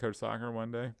going to coach soccer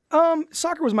one day?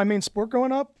 Soccer was my main sport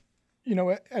growing up.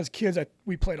 As kids,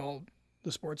 we played all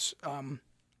the sports.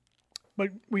 But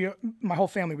my whole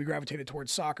family, we gravitated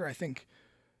towards soccer. I think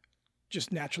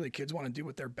just naturally kids want to do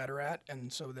what they're better at,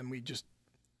 and so then we just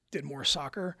did more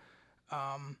soccer.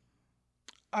 I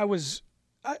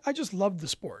just loved the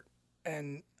sport,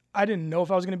 and I didn't know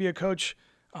if I was going to be a coach.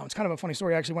 It's kind of a funny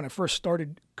story, actually. When I first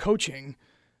started coaching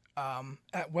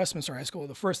at Westminster High School,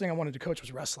 the first thing I wanted to coach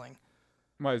was wrestling.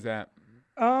 Why is that?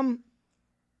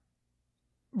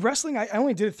 Wrestling, I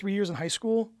only did it 3 years in high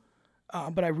school,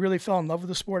 but I really fell in love with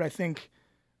the sport. I think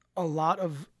a lot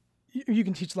of you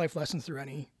can teach life lessons through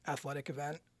any athletic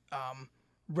event.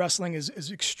 Wrestling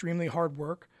is extremely hard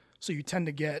work, so you tend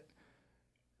to get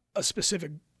a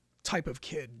specific type of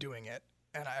kid doing it.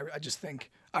 And I just think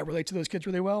I relate to those kids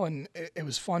really well, and it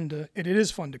is fun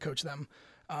to coach them.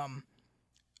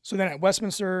 So then at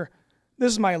Westminster,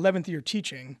 this is my 11th year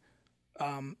teaching.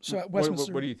 So at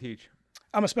Westminster, what do you teach?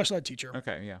 I'm a special ed teacher.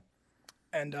 Okay, yeah.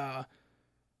 And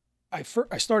I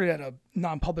started at a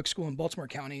non-public school in Baltimore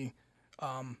County.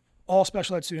 All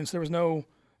special ed students. There was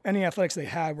any athletics they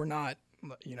had were not,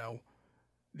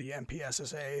 the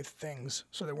MPSSA things.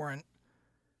 So they weren't.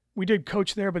 We did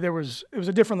coach there, but it was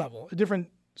a different level, a different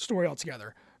story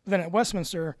altogether. But then at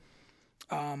Westminster,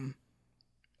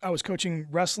 I was coaching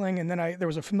wrestling, and then there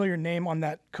was a familiar name on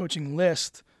that coaching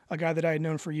list, a guy that I had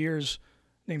known for years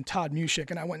named Todd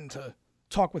Musick, and I went to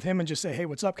talk with him and just say, hey,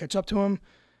 what's up, catch up to him.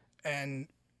 And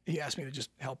he asked me to just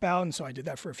help out, and so I did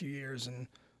that for a few years, and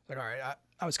all right,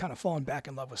 I was kind of falling back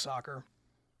in love with soccer.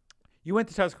 You went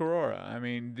to Tuscarora. I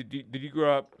mean, did you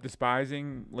grow up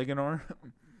despising Linganore?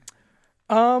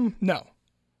 No.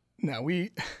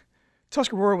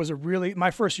 Tuscarora was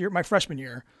my freshman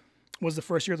year was the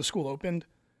first year the school opened.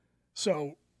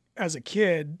 So as a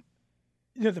kid,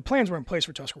 the plans were in place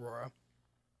for Tuscarora.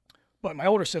 But my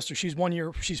older sister, she's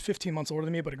 15 months older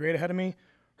than me, but a grade ahead of me.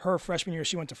 Her freshman year,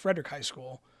 she went to Frederick High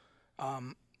School.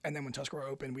 And then when Tuscarora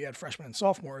opened, we had freshmen and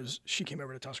sophomores. She came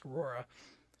over to Tuscarora.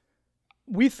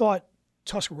 We thought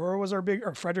Tuscarora was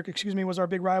Frederick, was our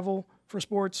big rival for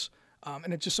sports.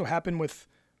 And it just so happened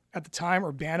at the time,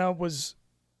 Urbana was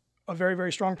a very,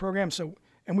 very strong program. So,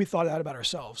 and we thought that about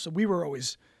ourselves. So we were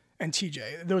always, and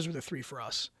TJ, those were the three for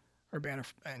us, Urbana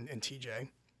and TJ,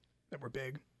 that were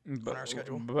big on our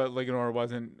schedule. But Linganore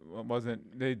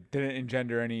wasn't, they didn't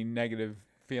engender any negative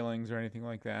feelings or anything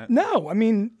like that. No, I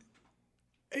mean,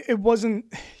 it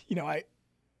wasn't,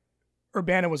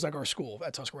 Urbana was like our school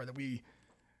at Tuscarora that we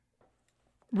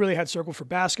really had circled for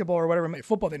basketball or whatever.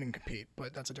 Football, they didn't compete,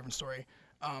 but that's a different story.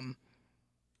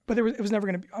 But it was never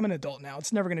going to be. I'm an adult now.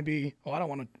 It's never going to be. Oh, I don't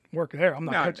want to work there. I'm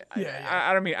not. No,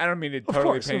 I don't mean to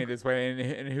totally paint it this way.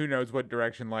 And who knows what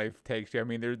direction life takes you. I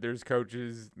mean, there's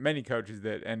many coaches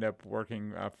that end up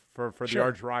working for the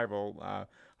arch rival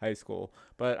high school.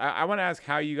 But I want to ask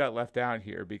how you got left out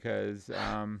here because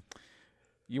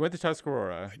you went to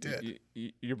Tuscarora. I did.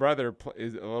 Your brother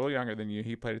is a little younger than you.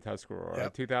 He played at Tuscarora.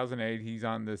 Yep. 2008. He's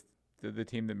on the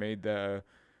team that made the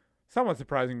somewhat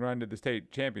surprising run to the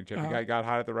state championship. Uh-huh. You got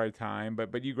hot at the right time,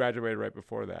 but you graduated right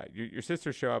before that. Your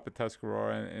sisters show up at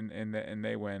Tuscarora and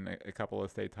they win a couple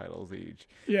of state titles each.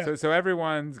 Yeah. So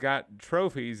everyone's got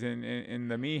trophies in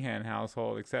the Meehan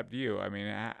household except you. I mean,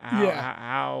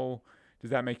 how does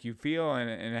that make you feel,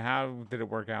 and how did it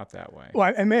work out that way?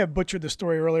 Well, I may have butchered the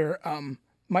story earlier.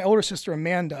 My older sister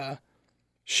Amanda,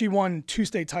 she won 2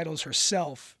 state titles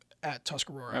herself at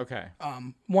Tuscarora. Okay.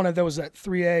 One of those at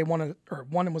 3A, one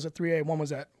was at 3A, one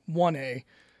was at 1A.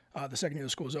 The second year the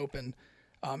school was open.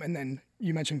 And then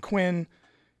you mentioned Quinn.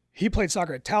 He played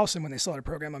soccer at Towson when they started a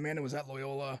program. Amanda was at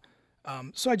Loyola.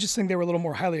 So I just think they were a little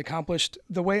more highly accomplished.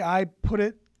 The way I put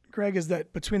it, Greg, is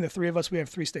that between the three of us, we have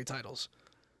 3 state titles.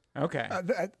 Okay.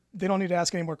 They don't need to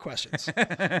ask any more questions.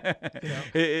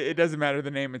 It doesn't matter the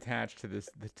name attached to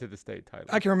the state title.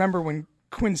 I can remember when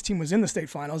Quinn's team was in the state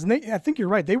finals, and I think you're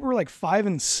right. They were like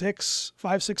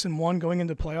 5-6-1 going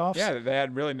into playoffs. Yeah, they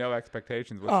had really no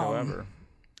expectations whatsoever.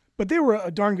 But they were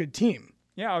a darn good team.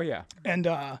 Yeah, oh yeah. And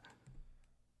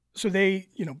so they,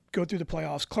 go through the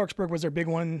playoffs. Clarksburg was their big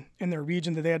one in their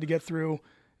region that they had to get through,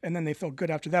 and then they felt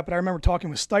good after that. But I remember talking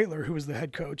with Steitler, who was the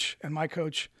head coach and my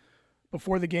coach,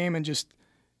 before the game, and just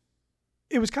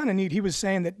it was kind of neat. He was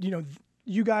saying that,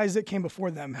 you guys that came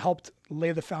before them helped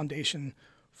lay the foundation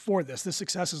for this. This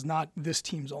success is not this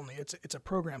team's only. It's a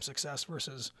program success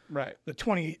versus the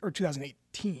 2008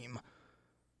 team.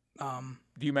 Do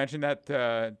you mention that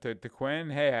to Quinn?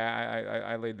 Hey,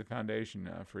 I laid the foundation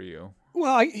for you.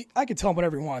 Well, I could tell him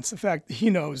whatever he wants. In fact, he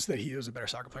knows that he is a better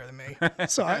soccer player than me.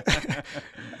 So I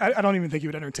don't even think he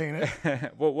would entertain it.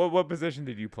 What position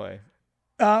did you play?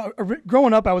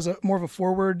 Growing up, I was more of a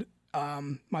forward.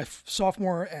 My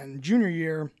sophomore and junior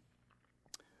year,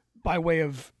 by way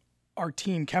of our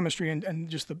team chemistry and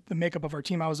just the makeup of our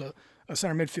team, I was a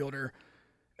center midfielder.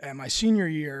 And my senior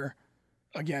year,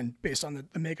 again, based on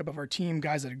the makeup of our team,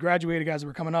 guys that had graduated, guys that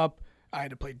were coming up, I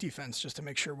had to play defense just to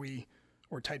make sure we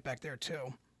were tight back there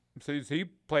too. So you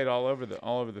played all over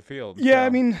the field. Yeah, so. I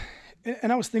mean,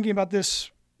 and I was thinking about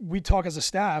this. We talk as a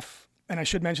staff, and I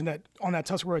should mention that on that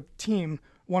Tuscarora team,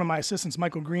 one of my assistants,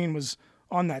 Michael Green, was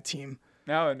on that team.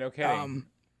 No kidding.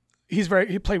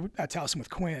 He played at Towson with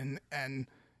Quinn, and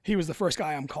he was the first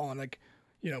guy I'm calling,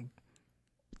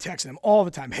 texting him all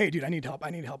the time. Hey, dude, I need help.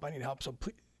 So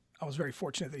I was very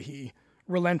fortunate that he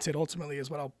relented, ultimately, is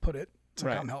what I'll put it, to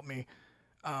come help me.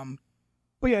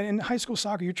 But yeah, in high school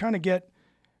soccer, you're trying to get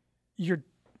your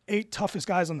 8 toughest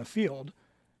guys on the field,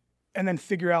 and then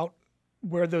figure out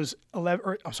where those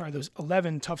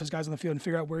 11 toughest guys on the field, and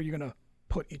figure out where you're going to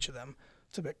put each of them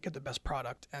to get the best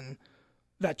product. And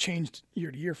that changed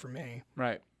year to year for me.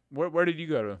 Right. Where did you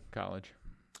go to college?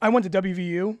 I went to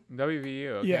WVU. WVU.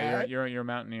 Okay. Yeah. You're a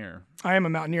Mountaineer. I am a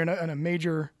Mountaineer and a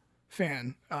major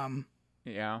fan.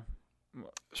 Yeah.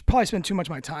 Probably spent too much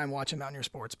of my time watching Mountaineer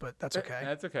sports, but that's okay.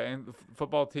 That's okay. And the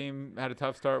football team had a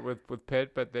tough start with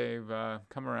Pitt, but they've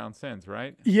come around since,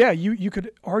 right? Yeah, you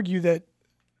could argue that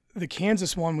the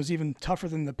Kansas one was even tougher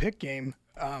than the Pitt game.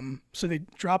 So they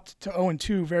dropped to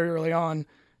 0-2 very early on.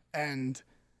 And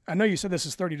I know you said this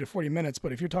is 30 to 40 minutes,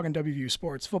 but if you're talking WVU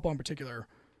sports, football in particular,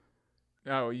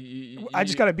 I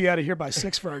just got to be out of here by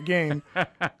 6 for our game.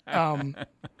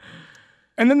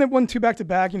 And then they won 2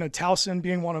 back-to-back, Towson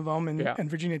being one of them, and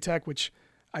Virginia Tech, which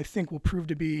I think will prove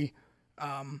to be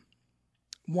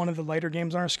one of the lighter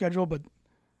games on our schedule. But,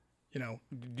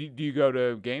 Do you go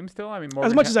to games still? I mean,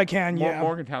 as much as I can, yeah.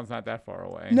 Morgantown's not that far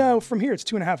away. No, from here it's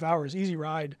 2.5 hours, easy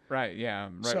ride. Right, yeah.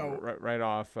 Right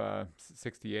off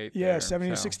 68 Yeah, there,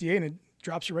 70 to 68, and it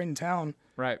drops you right in town.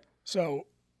 Right. So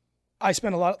I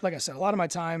spend a lot of my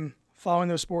time following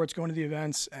those sports, going to the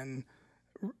events, and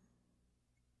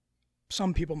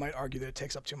some people might argue that it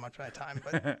takes up too much of my time,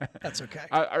 but that's okay.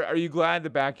 Are you glad the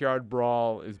backyard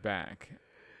brawl is back?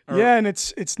 Yeah, and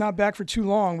it's not back for too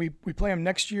long. We play them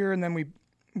next year, and then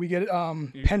we get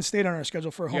Penn State on our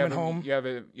schedule for home and home. You have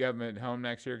them at home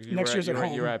next year? Next year's at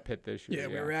home. You were at Pitt this year. Yeah,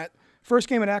 we were at first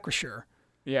game at Acrisure.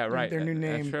 Yeah, right. Their new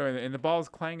name. That's true. And the ball's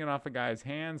clanging off a guy's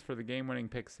hands for the game-winning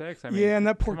pick six. I mean, yeah, and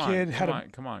that poor kid had a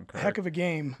Kirk. heck of a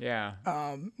game. Yeah.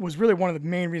 Was really one of the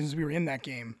main reasons we were in that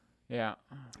game. Yeah.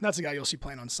 That's a guy you'll see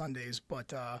playing on Sundays.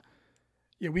 But,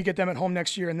 yeah, we get them at home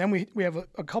next year. And then we have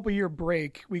a couple-year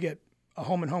break. We get a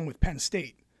home and home with Penn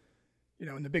State. You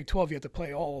know, in the Big 12, you have to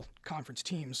play all conference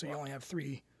teams, so you only have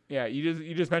 3. Yeah,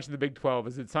 you just mentioned the Big 12.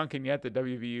 Is it sunken yet that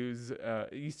WVU's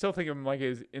you still think of them like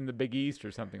is in the Big East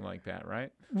or something like that, right?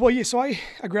 Well, yeah. So I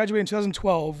graduated in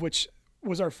 2012, which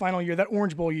was our final year, that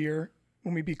Orange Bowl year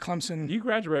when we beat Clemson. You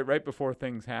graduate right before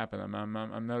things happen.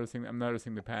 I'm noticing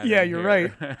the pattern. Yeah, you're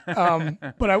here.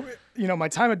 right. But my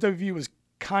time at WVU was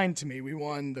kind to me. We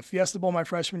won the Fiesta Bowl my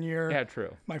freshman year. Yeah,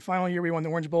 true. My final year, we won the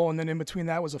Orange Bowl, and then in between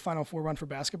that was a Final Four run for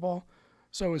basketball.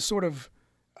 So it was sort of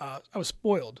I was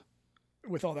spoiled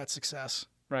with all that success.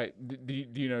 Right. Do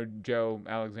you know Joe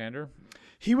Alexander?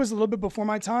 He was a little bit before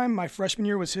my time. My freshman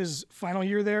year was his final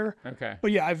year there. Okay.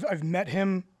 But yeah, I've met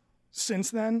him since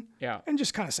then. Yeah. And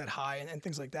just kind of said hi and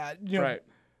things like that. You know, right.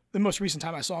 The most recent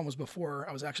time I saw him was before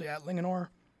I was actually at Linganore.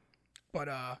 But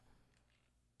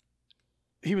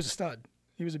he was a stud.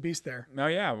 He was a beast there. No,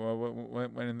 yeah. Well,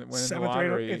 when in the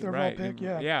lottery, 8th overall right? Pick,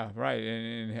 yeah. Yeah, right.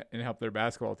 And helped their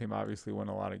basketball team obviously win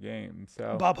a lot of games.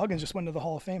 So Bob Huggins just went to the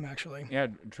Hall of Fame, actually. Yeah,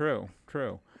 true.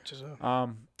 Which is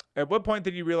at what point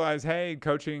did you realize, hey,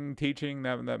 coaching, teaching,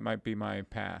 that might be my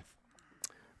path?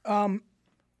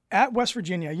 At West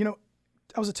Virginia, you know,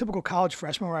 I was a typical college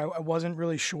freshman where I wasn't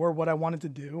really sure what I wanted to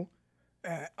do.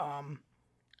 I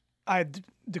had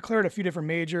declared a few different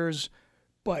majors,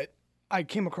 but I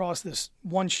came across this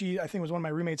one sheet, I think it was one of my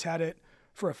roommates had it,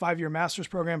 for a 5-year master's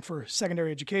program for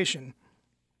secondary education.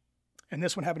 And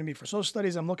this one happened to be for social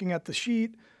studies. I'm looking at the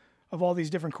sheet of all these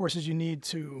different courses you need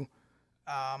to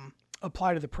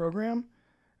apply to the program.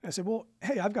 And I said, well,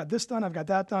 hey, I've got this done, I've got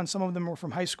that done. Some of them were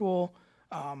from high school.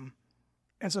 And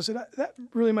so I said, that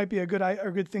really might be a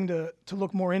good thing to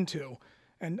look more into.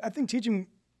 And I think teaching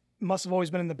must have always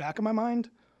been in the back of my mind.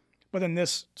 But then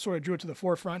this sort of drew it to the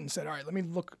forefront and said, all right, let me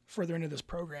look further into this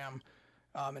program,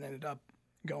 and ended up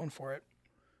going for it.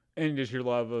 And just your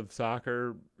love of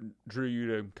soccer drew you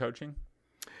to coaching?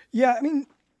 Yeah, I mean,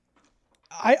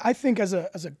 I think as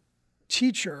a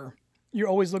teacher, you're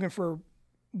always looking for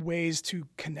ways to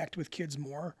connect with kids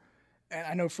more. And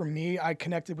I know for me, I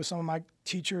connected with some of my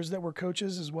teachers that were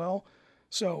coaches as well.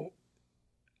 So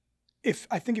if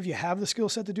you have the skill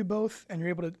set to do both and you're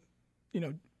able to, you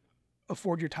know,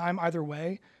 afford your time either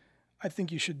way, I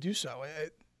think you should do so.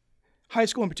 High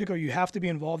school in particular, you have to be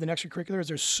involved in extracurriculars.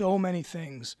 There's so many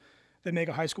things that make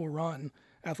a high school run.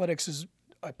 Athletics is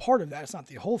a part of that. It's not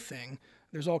the whole thing.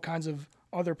 There's all kinds of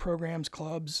other programs,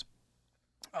 clubs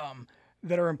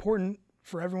that are important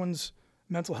for everyone's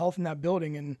mental health in that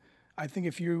building. And I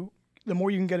think the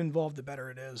more you can get involved, the better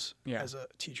it is as a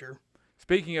teacher.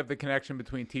 Speaking of the connection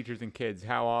between teachers and kids,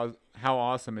 how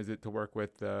awesome is it to work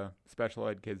with special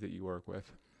ed kids that you work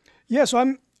with? Yeah, so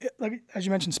I'm, like as you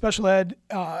mentioned, special ed.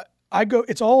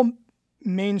 It's all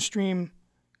mainstream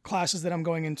classes that I'm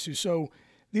going into. So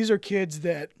these are kids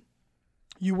that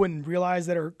you wouldn't realize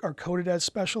that are coded as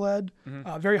special ed.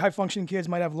 Mm-hmm. Very high functioning kids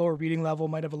might have a lower reading level,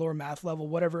 might have a lower math level,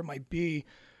 whatever it might be.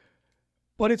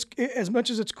 But as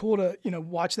much as it's cool to, you know,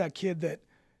 watch that kid that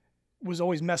was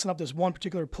always messing up this one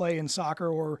particular play in soccer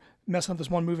or messing up this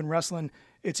one move in wrestling,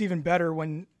 it's even better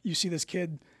when you see this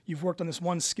kid, you've worked on this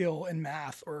one skill in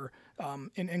math or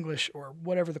in English or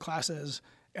whatever the class is,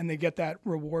 and they get that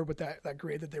reward with that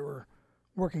grade that they were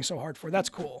working so hard for. That's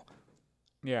cool.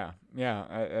 Yeah,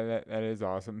 that is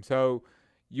awesome. So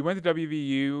you went to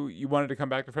WVU. You wanted to come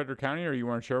back to Frederick County, or you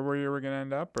weren't sure where you were going to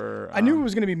end up? Or I knew it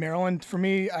was going to be Maryland. For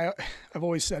me, I've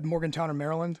always said Morgantown or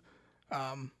Maryland.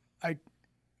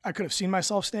 I could have seen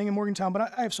myself staying in Morgantown,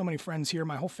 but I have so many friends here.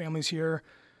 My whole family's here.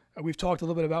 We've talked a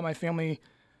little bit about my family.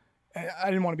 And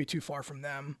I didn't want to be too far from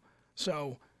them.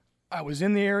 So I was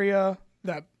in the area.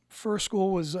 That first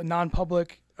school was a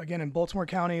non-public, again, in Baltimore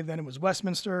County. Then it was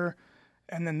Westminster.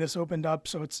 And then this opened up.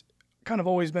 So it's kind of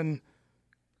always been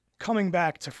coming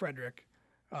back to Frederick.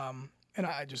 And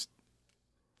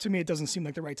to me, it doesn't seem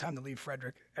like the right time to leave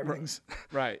Frederick. Everything's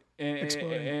right.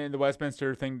 And the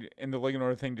Westminster thing and the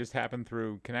Linganore thing just happened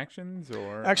through connections,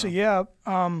 or actually, yeah.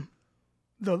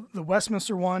 The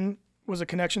Westminster one was a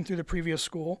connection through the previous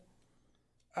school.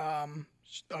 a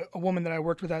woman that I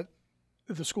worked with at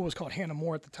the school was called Hannah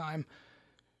Moore at the time.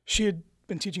 She had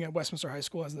been teaching at Westminster High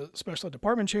School as the special ed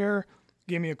department chair,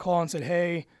 gave me a call and said,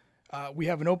 hey, we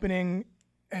have an opening,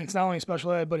 and it's not only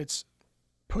special ed, but it's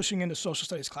pushing into social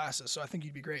studies classes, so I think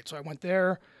you'd be great. So I went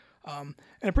there, and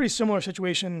a pretty similar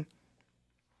situation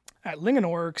at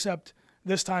Linganore, except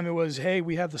this time it was, hey,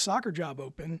 we have the soccer job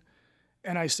open,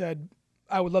 and I said,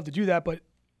 I would love to do that, but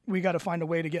we got to find a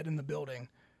way to get in the building.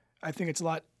 I think it's a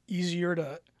lot easier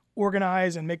to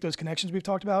organize and make those connections we've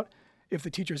talked about if the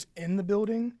teacher's in the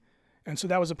building. And so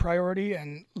that was a priority.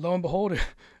 And lo and behold,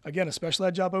 again, a special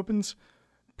ed job opens,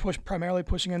 primarily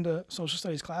pushing into social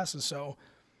studies classes. So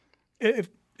it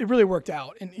really worked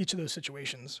out in each of those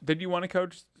situations. Did you want to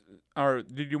coach, or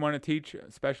did you want to teach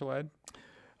special ed?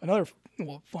 Another,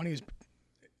 funny,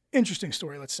 interesting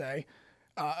story, let's say.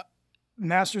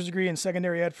 Master's degree in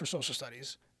secondary ed for social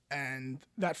studies. And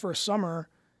that first summer,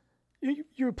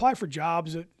 you apply for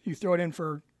jobs. You throw it in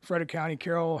for Frederick County,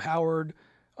 Carroll, Howard,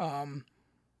 and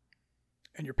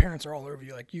your parents are all over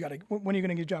you. Like, when are you going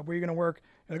to get a job? Where are you going to work?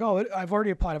 You're like, oh, I've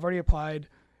already applied.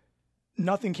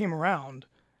 Nothing came around.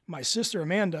 My sister,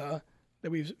 Amanda, that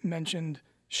we've mentioned,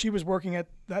 she was working at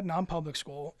that non-public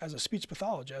school as a speech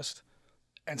pathologist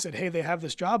and said, hey, they have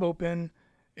this job open.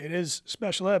 It is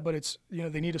special ed, but it's,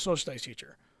 they need a social studies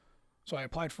teacher. So I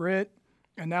applied for it.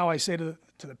 And now I say to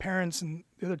the parents and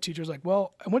the other teachers, like,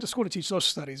 well, I went to school to teach social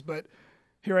studies, but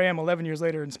here I am 11 years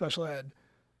later in special ed.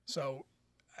 So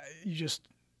you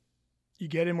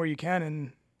get in where you can,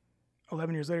 and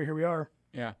 11 years later, here we are.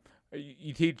 Yeah.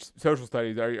 You teach social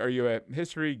studies. Are you a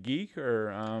history geek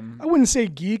or? I wouldn't say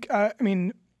geek. I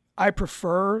mean, I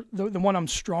prefer the one I'm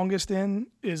strongest in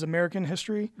is American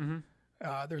history.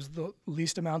 Mm-hmm. There's the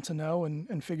least amount to know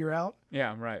and figure out.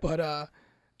 Yeah, right. But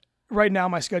right now,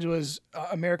 my schedule is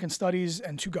American studies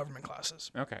and 2 government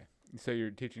classes. Okay. So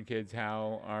you're teaching kids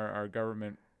how our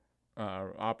government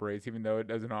operates, even though it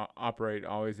doesn't operate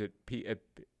always at peak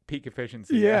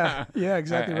efficiency. Yeah, yeah,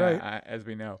 exactly right. As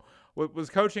we know. Was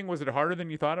coaching, was it harder than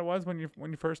you thought it was when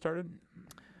you first started?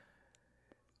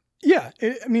 Yeah.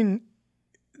 I mean,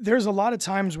 there's a lot of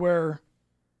times where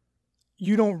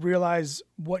you don't realize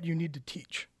what you need to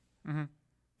teach. Mm-hmm.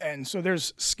 And so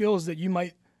there's skills that you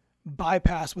might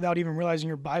bypass without even realizing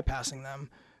you're bypassing them,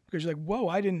 because you're like, whoa,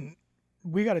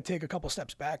 we got to take a couple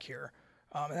steps back here.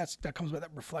 And that comes with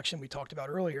that reflection we talked about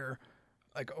earlier.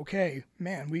 Like, okay,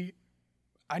 man,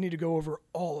 I need to go over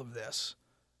all of this,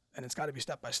 and it's got to be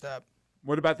step by step.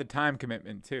 What about the time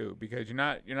commitment too? Because you're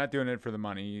not doing it for the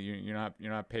money. You're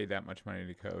not paid that much money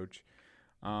to coach,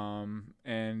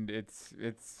 and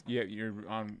you're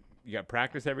on. You got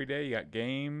practice every day. You got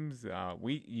games.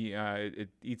 It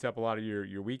eats up a lot of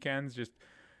your weekends. Just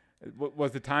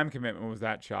was the time commitment, was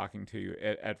that shocking to you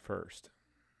at first?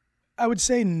 I would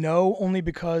say no, only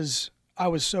because I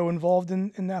was so involved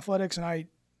in athletics, and I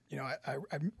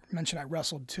mentioned I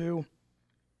wrestled too.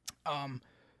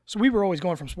 So we were always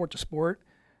going from sport to sport.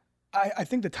 I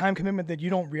think the time commitment that you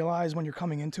don't realize when you're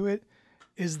coming into it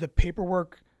is the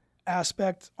paperwork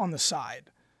aspect on the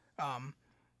side.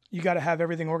 You got to have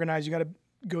everything organized. You got to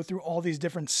go through all these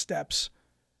different steps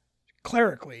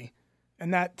clerically,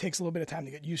 and that takes a little bit of time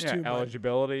to get used to.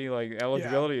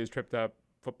 Eligibility has tripped up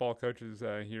football coaches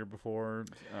here before.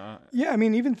 Yeah, I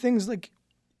mean, even things like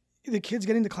the kids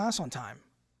getting to class on time.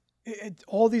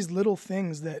 All these little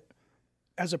things that,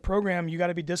 as a program, you got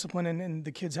to be disciplined, and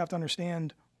the kids have to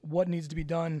understand what needs to be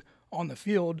done on the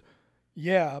field.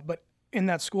 Yeah, but in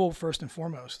that school first and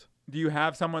foremost. Do you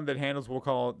have someone that handles, we'll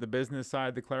call it the business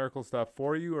side, the clerical stuff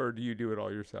for you, or do you do it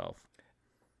all yourself?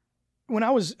 When I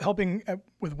was helping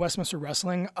with Westminster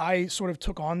Wrestling, I sort of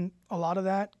took on a lot of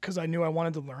that because I knew I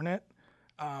wanted to learn it.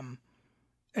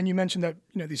 And you mentioned that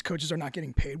these coaches are not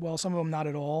getting paid well, some of them not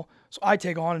at all. So I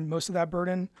take on most of that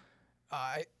burden.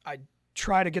 I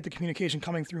try to get the communication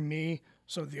coming through me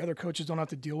so the other coaches don't have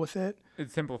to deal with it.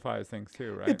 It simplifies things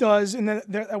too, right? It does, and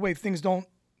that way things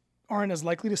aren't as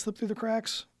likely to slip through the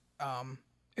cracks.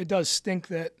 It does stink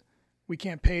that we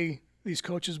can't pay these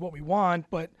coaches what we want,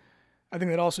 but I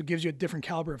think that also gives you a different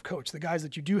caliber of coach. The guys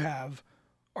that you do have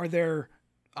are there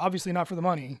obviously not for the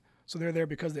money, so they're there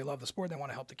because they love the sport. They want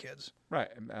to help the kids. Right,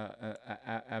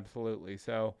 absolutely.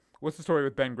 So what's the story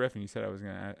with Ben Griffin? You said I was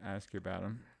going to ask you about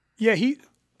him. Yeah, he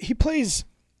plays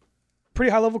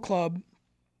pretty high-level club.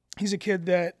 He's a kid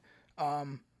that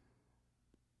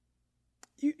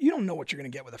you don't know what you're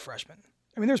going to get with a freshman.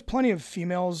 I mean, there's plenty of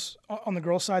females on the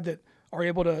girls' side that are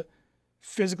able to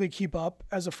physically keep up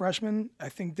as a freshman. I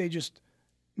think they just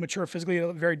mature physically at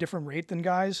a very different rate than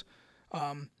guys.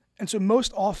 And so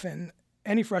most often,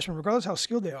 any freshman, regardless how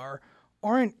skilled they are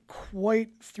aren't quite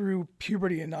through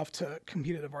puberty enough to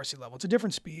compete at a varsity level. It's a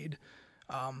different speed.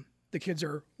 The kids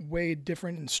are way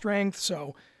different in strength,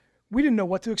 so we didn't know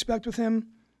what to expect with him.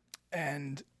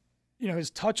 And, his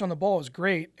touch on the ball is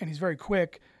great, and he's very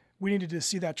quick. We needed to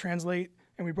see that translate,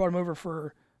 and we brought him over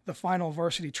for the final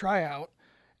varsity tryout.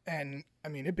 And,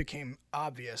 it became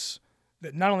obvious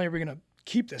that not only are we going to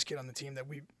keep this kid on the team, that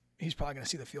he's probably going to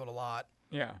see the field a lot.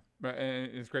 Yeah, but and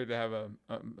it's great to have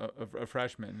a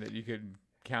freshman that you could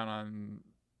count on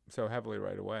so heavily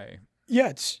right away.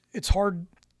 Yeah, it's hard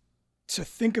to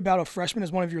think about a freshman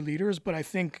as one of your leaders, but I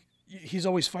think he's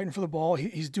always fighting for the ball.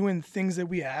 He's doing things that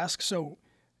we ask. So,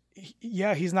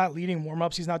 he's not leading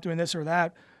warm-ups. He's not doing this or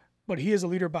that, but he is a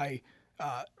leader by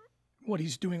what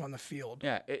he's doing on the field.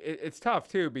 Yeah, it's tough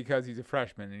too because he's a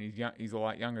freshman and he's young, he's a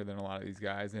lot younger than a lot of these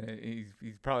guys, and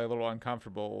he's probably a little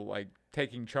uncomfortable like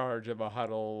taking charge of a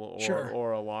huddle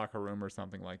or a locker room or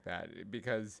something like that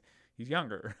because he's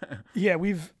younger. Yeah,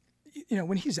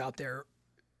 when he's out there,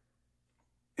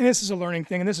 and this is a learning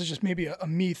thing, and this is just maybe a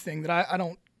me thing that I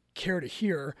don't care to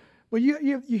hear, but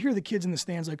you hear the kids in the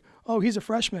stands like, oh, he's a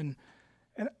freshman,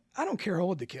 and I don't care how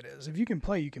old the kid is. If you can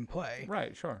play, you can play.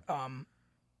 Right, sure.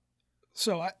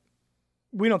 So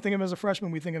we don't think of him as a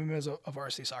freshman. We think of him as a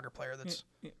varsity soccer player. That's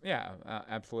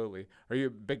absolutely. Are you a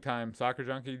big time soccer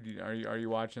junkie? Are you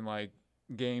watching like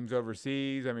games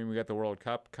overseas? We got the World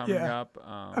Cup coming up.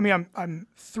 I'm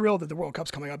thrilled that the World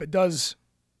Cup's coming up. It does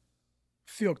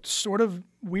feel sort of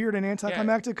weird and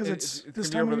anticlimactic because it's this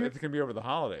time of year. It's gonna be over the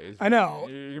holidays. I know.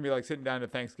 You're gonna be like sitting down to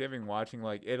Thanksgiving watching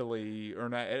like Italy or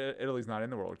not. Italy's not in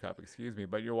the World Cup, excuse me.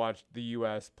 But you watch the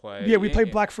U.S. play. Yeah, we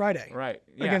played Black Friday. Right.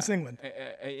 Against England.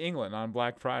 England on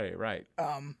Black Friday, right?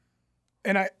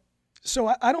 And I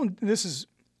don't. This is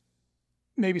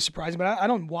maybe surprising, but I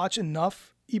don't watch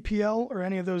enough EPL or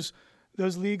any of those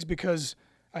leagues because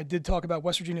I did talk about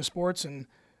West Virginia sports and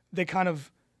they kind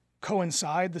of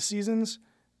coincide the seasons,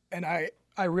 and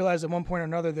I realized at one point or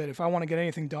another that if I want to get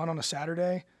anything done on a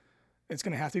Saturday, it's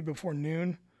going to have to be before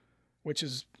noon, which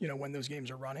is when those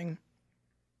games are running.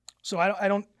 So I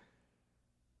don't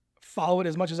follow it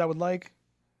as much as I would like,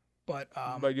 but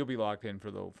you'll be locked in for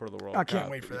the World Cup. I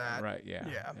can't wait for that. Right?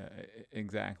 Yeah.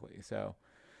 Exactly. So.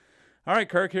 All right,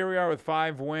 Kirk, here we are with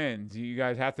 5 wins. You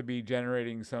guys have to be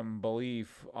generating some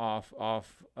belief off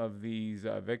of these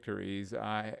victories.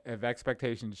 Have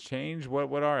expectations changed?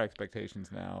 What are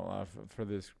expectations now for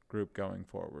this group going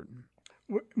forward?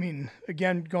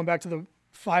 Again, going back to the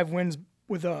 5 wins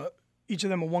with each of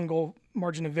them a 1-goal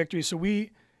margin of victory. So we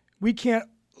can't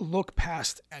look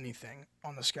past anything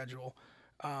on the schedule.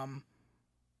 And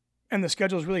the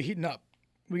schedule is really heating up.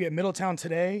 We get Middletown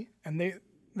today, and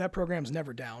that program's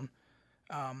never down.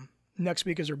 Next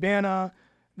week is Urbana.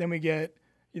 Then we get,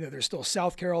 there's still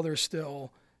South Carroll. There's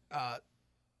still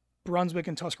Brunswick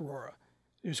and Tuscarora.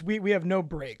 We have no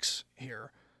breaks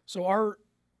here. So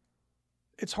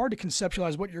it's hard to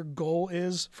conceptualize what your goal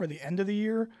is for the end of the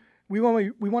year. We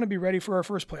want to be ready for our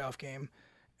first playoff game,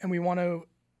 and we want to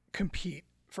compete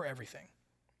for everything.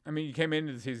 You came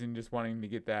into the season just wanting to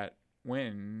get that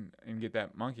win and get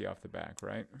that monkey off the back,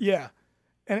 right? Yeah.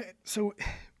 And so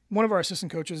one of our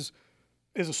assistant coaches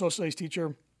is a social studies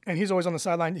teacher, and he's always on the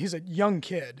sideline. He's a young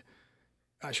kid.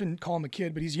 I shouldn't call him a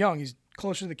kid, but he's young. He's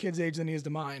closer to the kid's age than he is to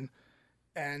mine.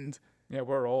 And yeah,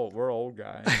 we're old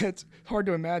guys. It's hard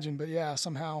to imagine, but yeah,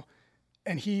 somehow.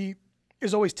 And he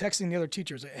is always texting the other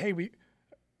teachers, hey, we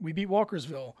beat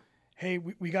Walkersville. Hey,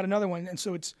 we got another one. And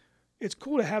so it's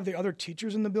cool to have the other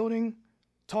teachers in the building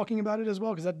talking about it as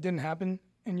well, because that didn't happen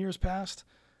in years past.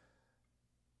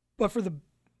 But for the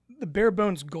bare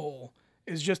bones goal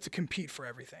is just to compete for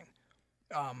everything.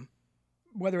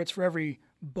 Whether it's for every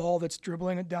ball that's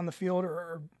dribbling it down the field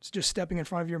or just stepping in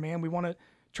front of your man, we want to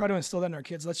try to instill that in our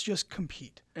kids. Let's just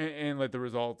compete. And let the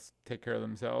results take care of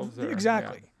themselves?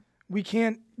 Exactly. Yeah. We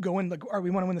can't go in like, all right,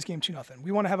 we want to win this game 2-0.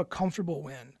 We want to have a comfortable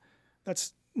win.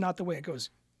 That's not the way it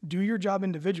goes. Do your job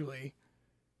individually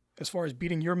as far as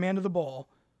beating your man to the ball,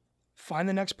 find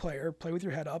the next player, play with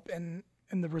your head up, and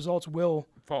the results will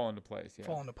fall into place. Yeah.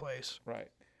 Fall into place. Right.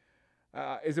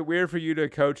 Is it weird for you to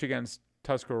coach against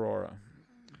Tuscarora?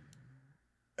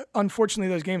 Unfortunately,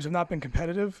 those games have not been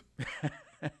competitive.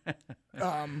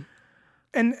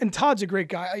 And Todd's a great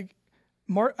guy.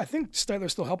 I think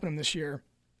Steitler's still helping him this year.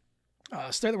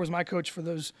 Steitler was my coach for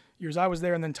those years I was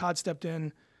there, and then Todd stepped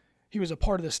in. He was a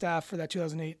part of the staff for that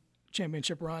 2008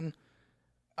 championship run.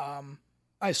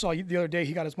 I saw the other day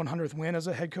he got his 100th win as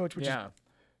a head coach, which is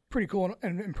pretty cool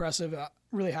and impressive.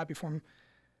 Really happy for him.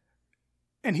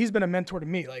 And he's been a mentor to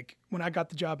me. Like when I got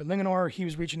the job at Linganore, he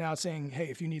was reaching out saying, hey,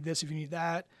 if you need this, if you need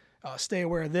that, stay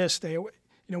aware of this,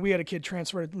 we had a kid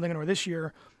transfer to Linganore this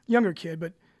year, younger kid,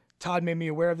 but Todd made me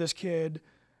aware of this kid,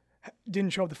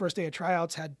 didn't show up the first day of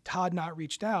tryouts. Had Todd not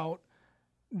reached out,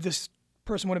 this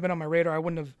person would have been on my radar. I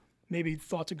wouldn't have maybe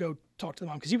thought to go talk to the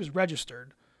mom because he was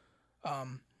registered.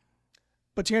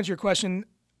 But to answer your question,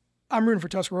 I'm rooting for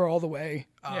Tuscarora all the way.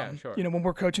 Yeah, sure. When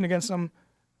we're coaching against them,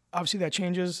 obviously that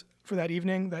changes for that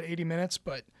evening, that 80 minutes.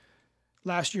 But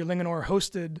last year, Linganore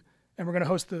hosted, and we're going to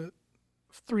host the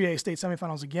 3A state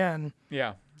semifinals again.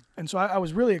 Yeah. And so I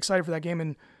was really excited for that game,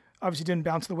 and obviously didn't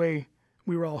bounce the way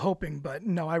we were all hoping. But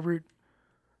no, I root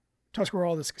Tuscarora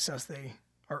all the success they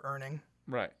are earning.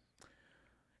 Right.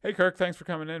 Hey, Kirk, thanks for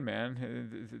coming in,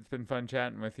 man. It's been fun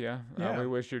chatting with you. Yeah. We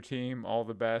wish your team all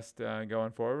the best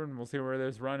going forward, and we'll see where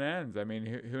this run ends. I mean,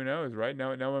 who knows, right?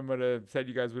 No one would have said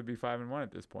you guys would be 5-1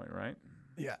 at this point, right?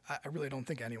 Yeah, I really don't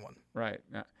think anyone. Right.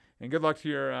 And good luck to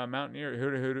your Mountaineer.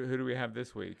 Who do we have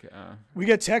this week? We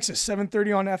get Texas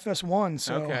 7:30 on FS1.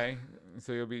 So okay.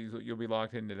 So you'll be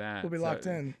locked into that. We'll be locked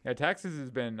in. Yeah, Texas has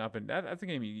been up and down. That's a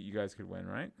game you guys could win,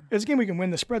 right? It's a game we can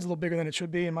win. The spread's a little bigger than it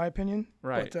should be, in my opinion.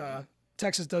 Right. But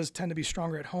Texas does tend to be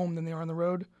stronger at home than they are on the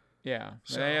road. Yeah.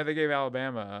 So, they gave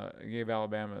Alabama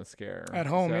a scare at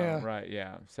home. Yeah. Right.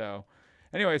 Yeah. So,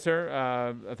 anyway,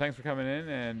 sir, thanks for coming in,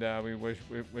 and we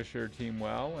wish your team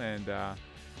well. And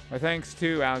my thanks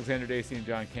to Alexander Dacey and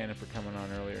John Cannon for coming on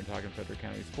earlier and talking Frederick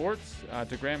County sports.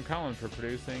 To Graham Cullen for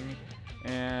producing,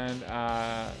 and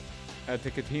to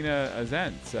Katina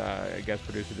Azentz, guest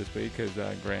producer this week, because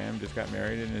Graham just got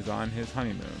married and is on his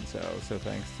honeymoon. So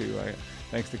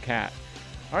thanks to Kat.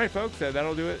 All right, folks,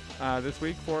 that'll do it this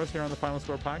week for us here on the Final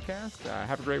Score podcast.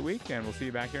 Have a great week, and we'll see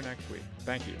you back here next week.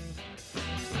 Thank you.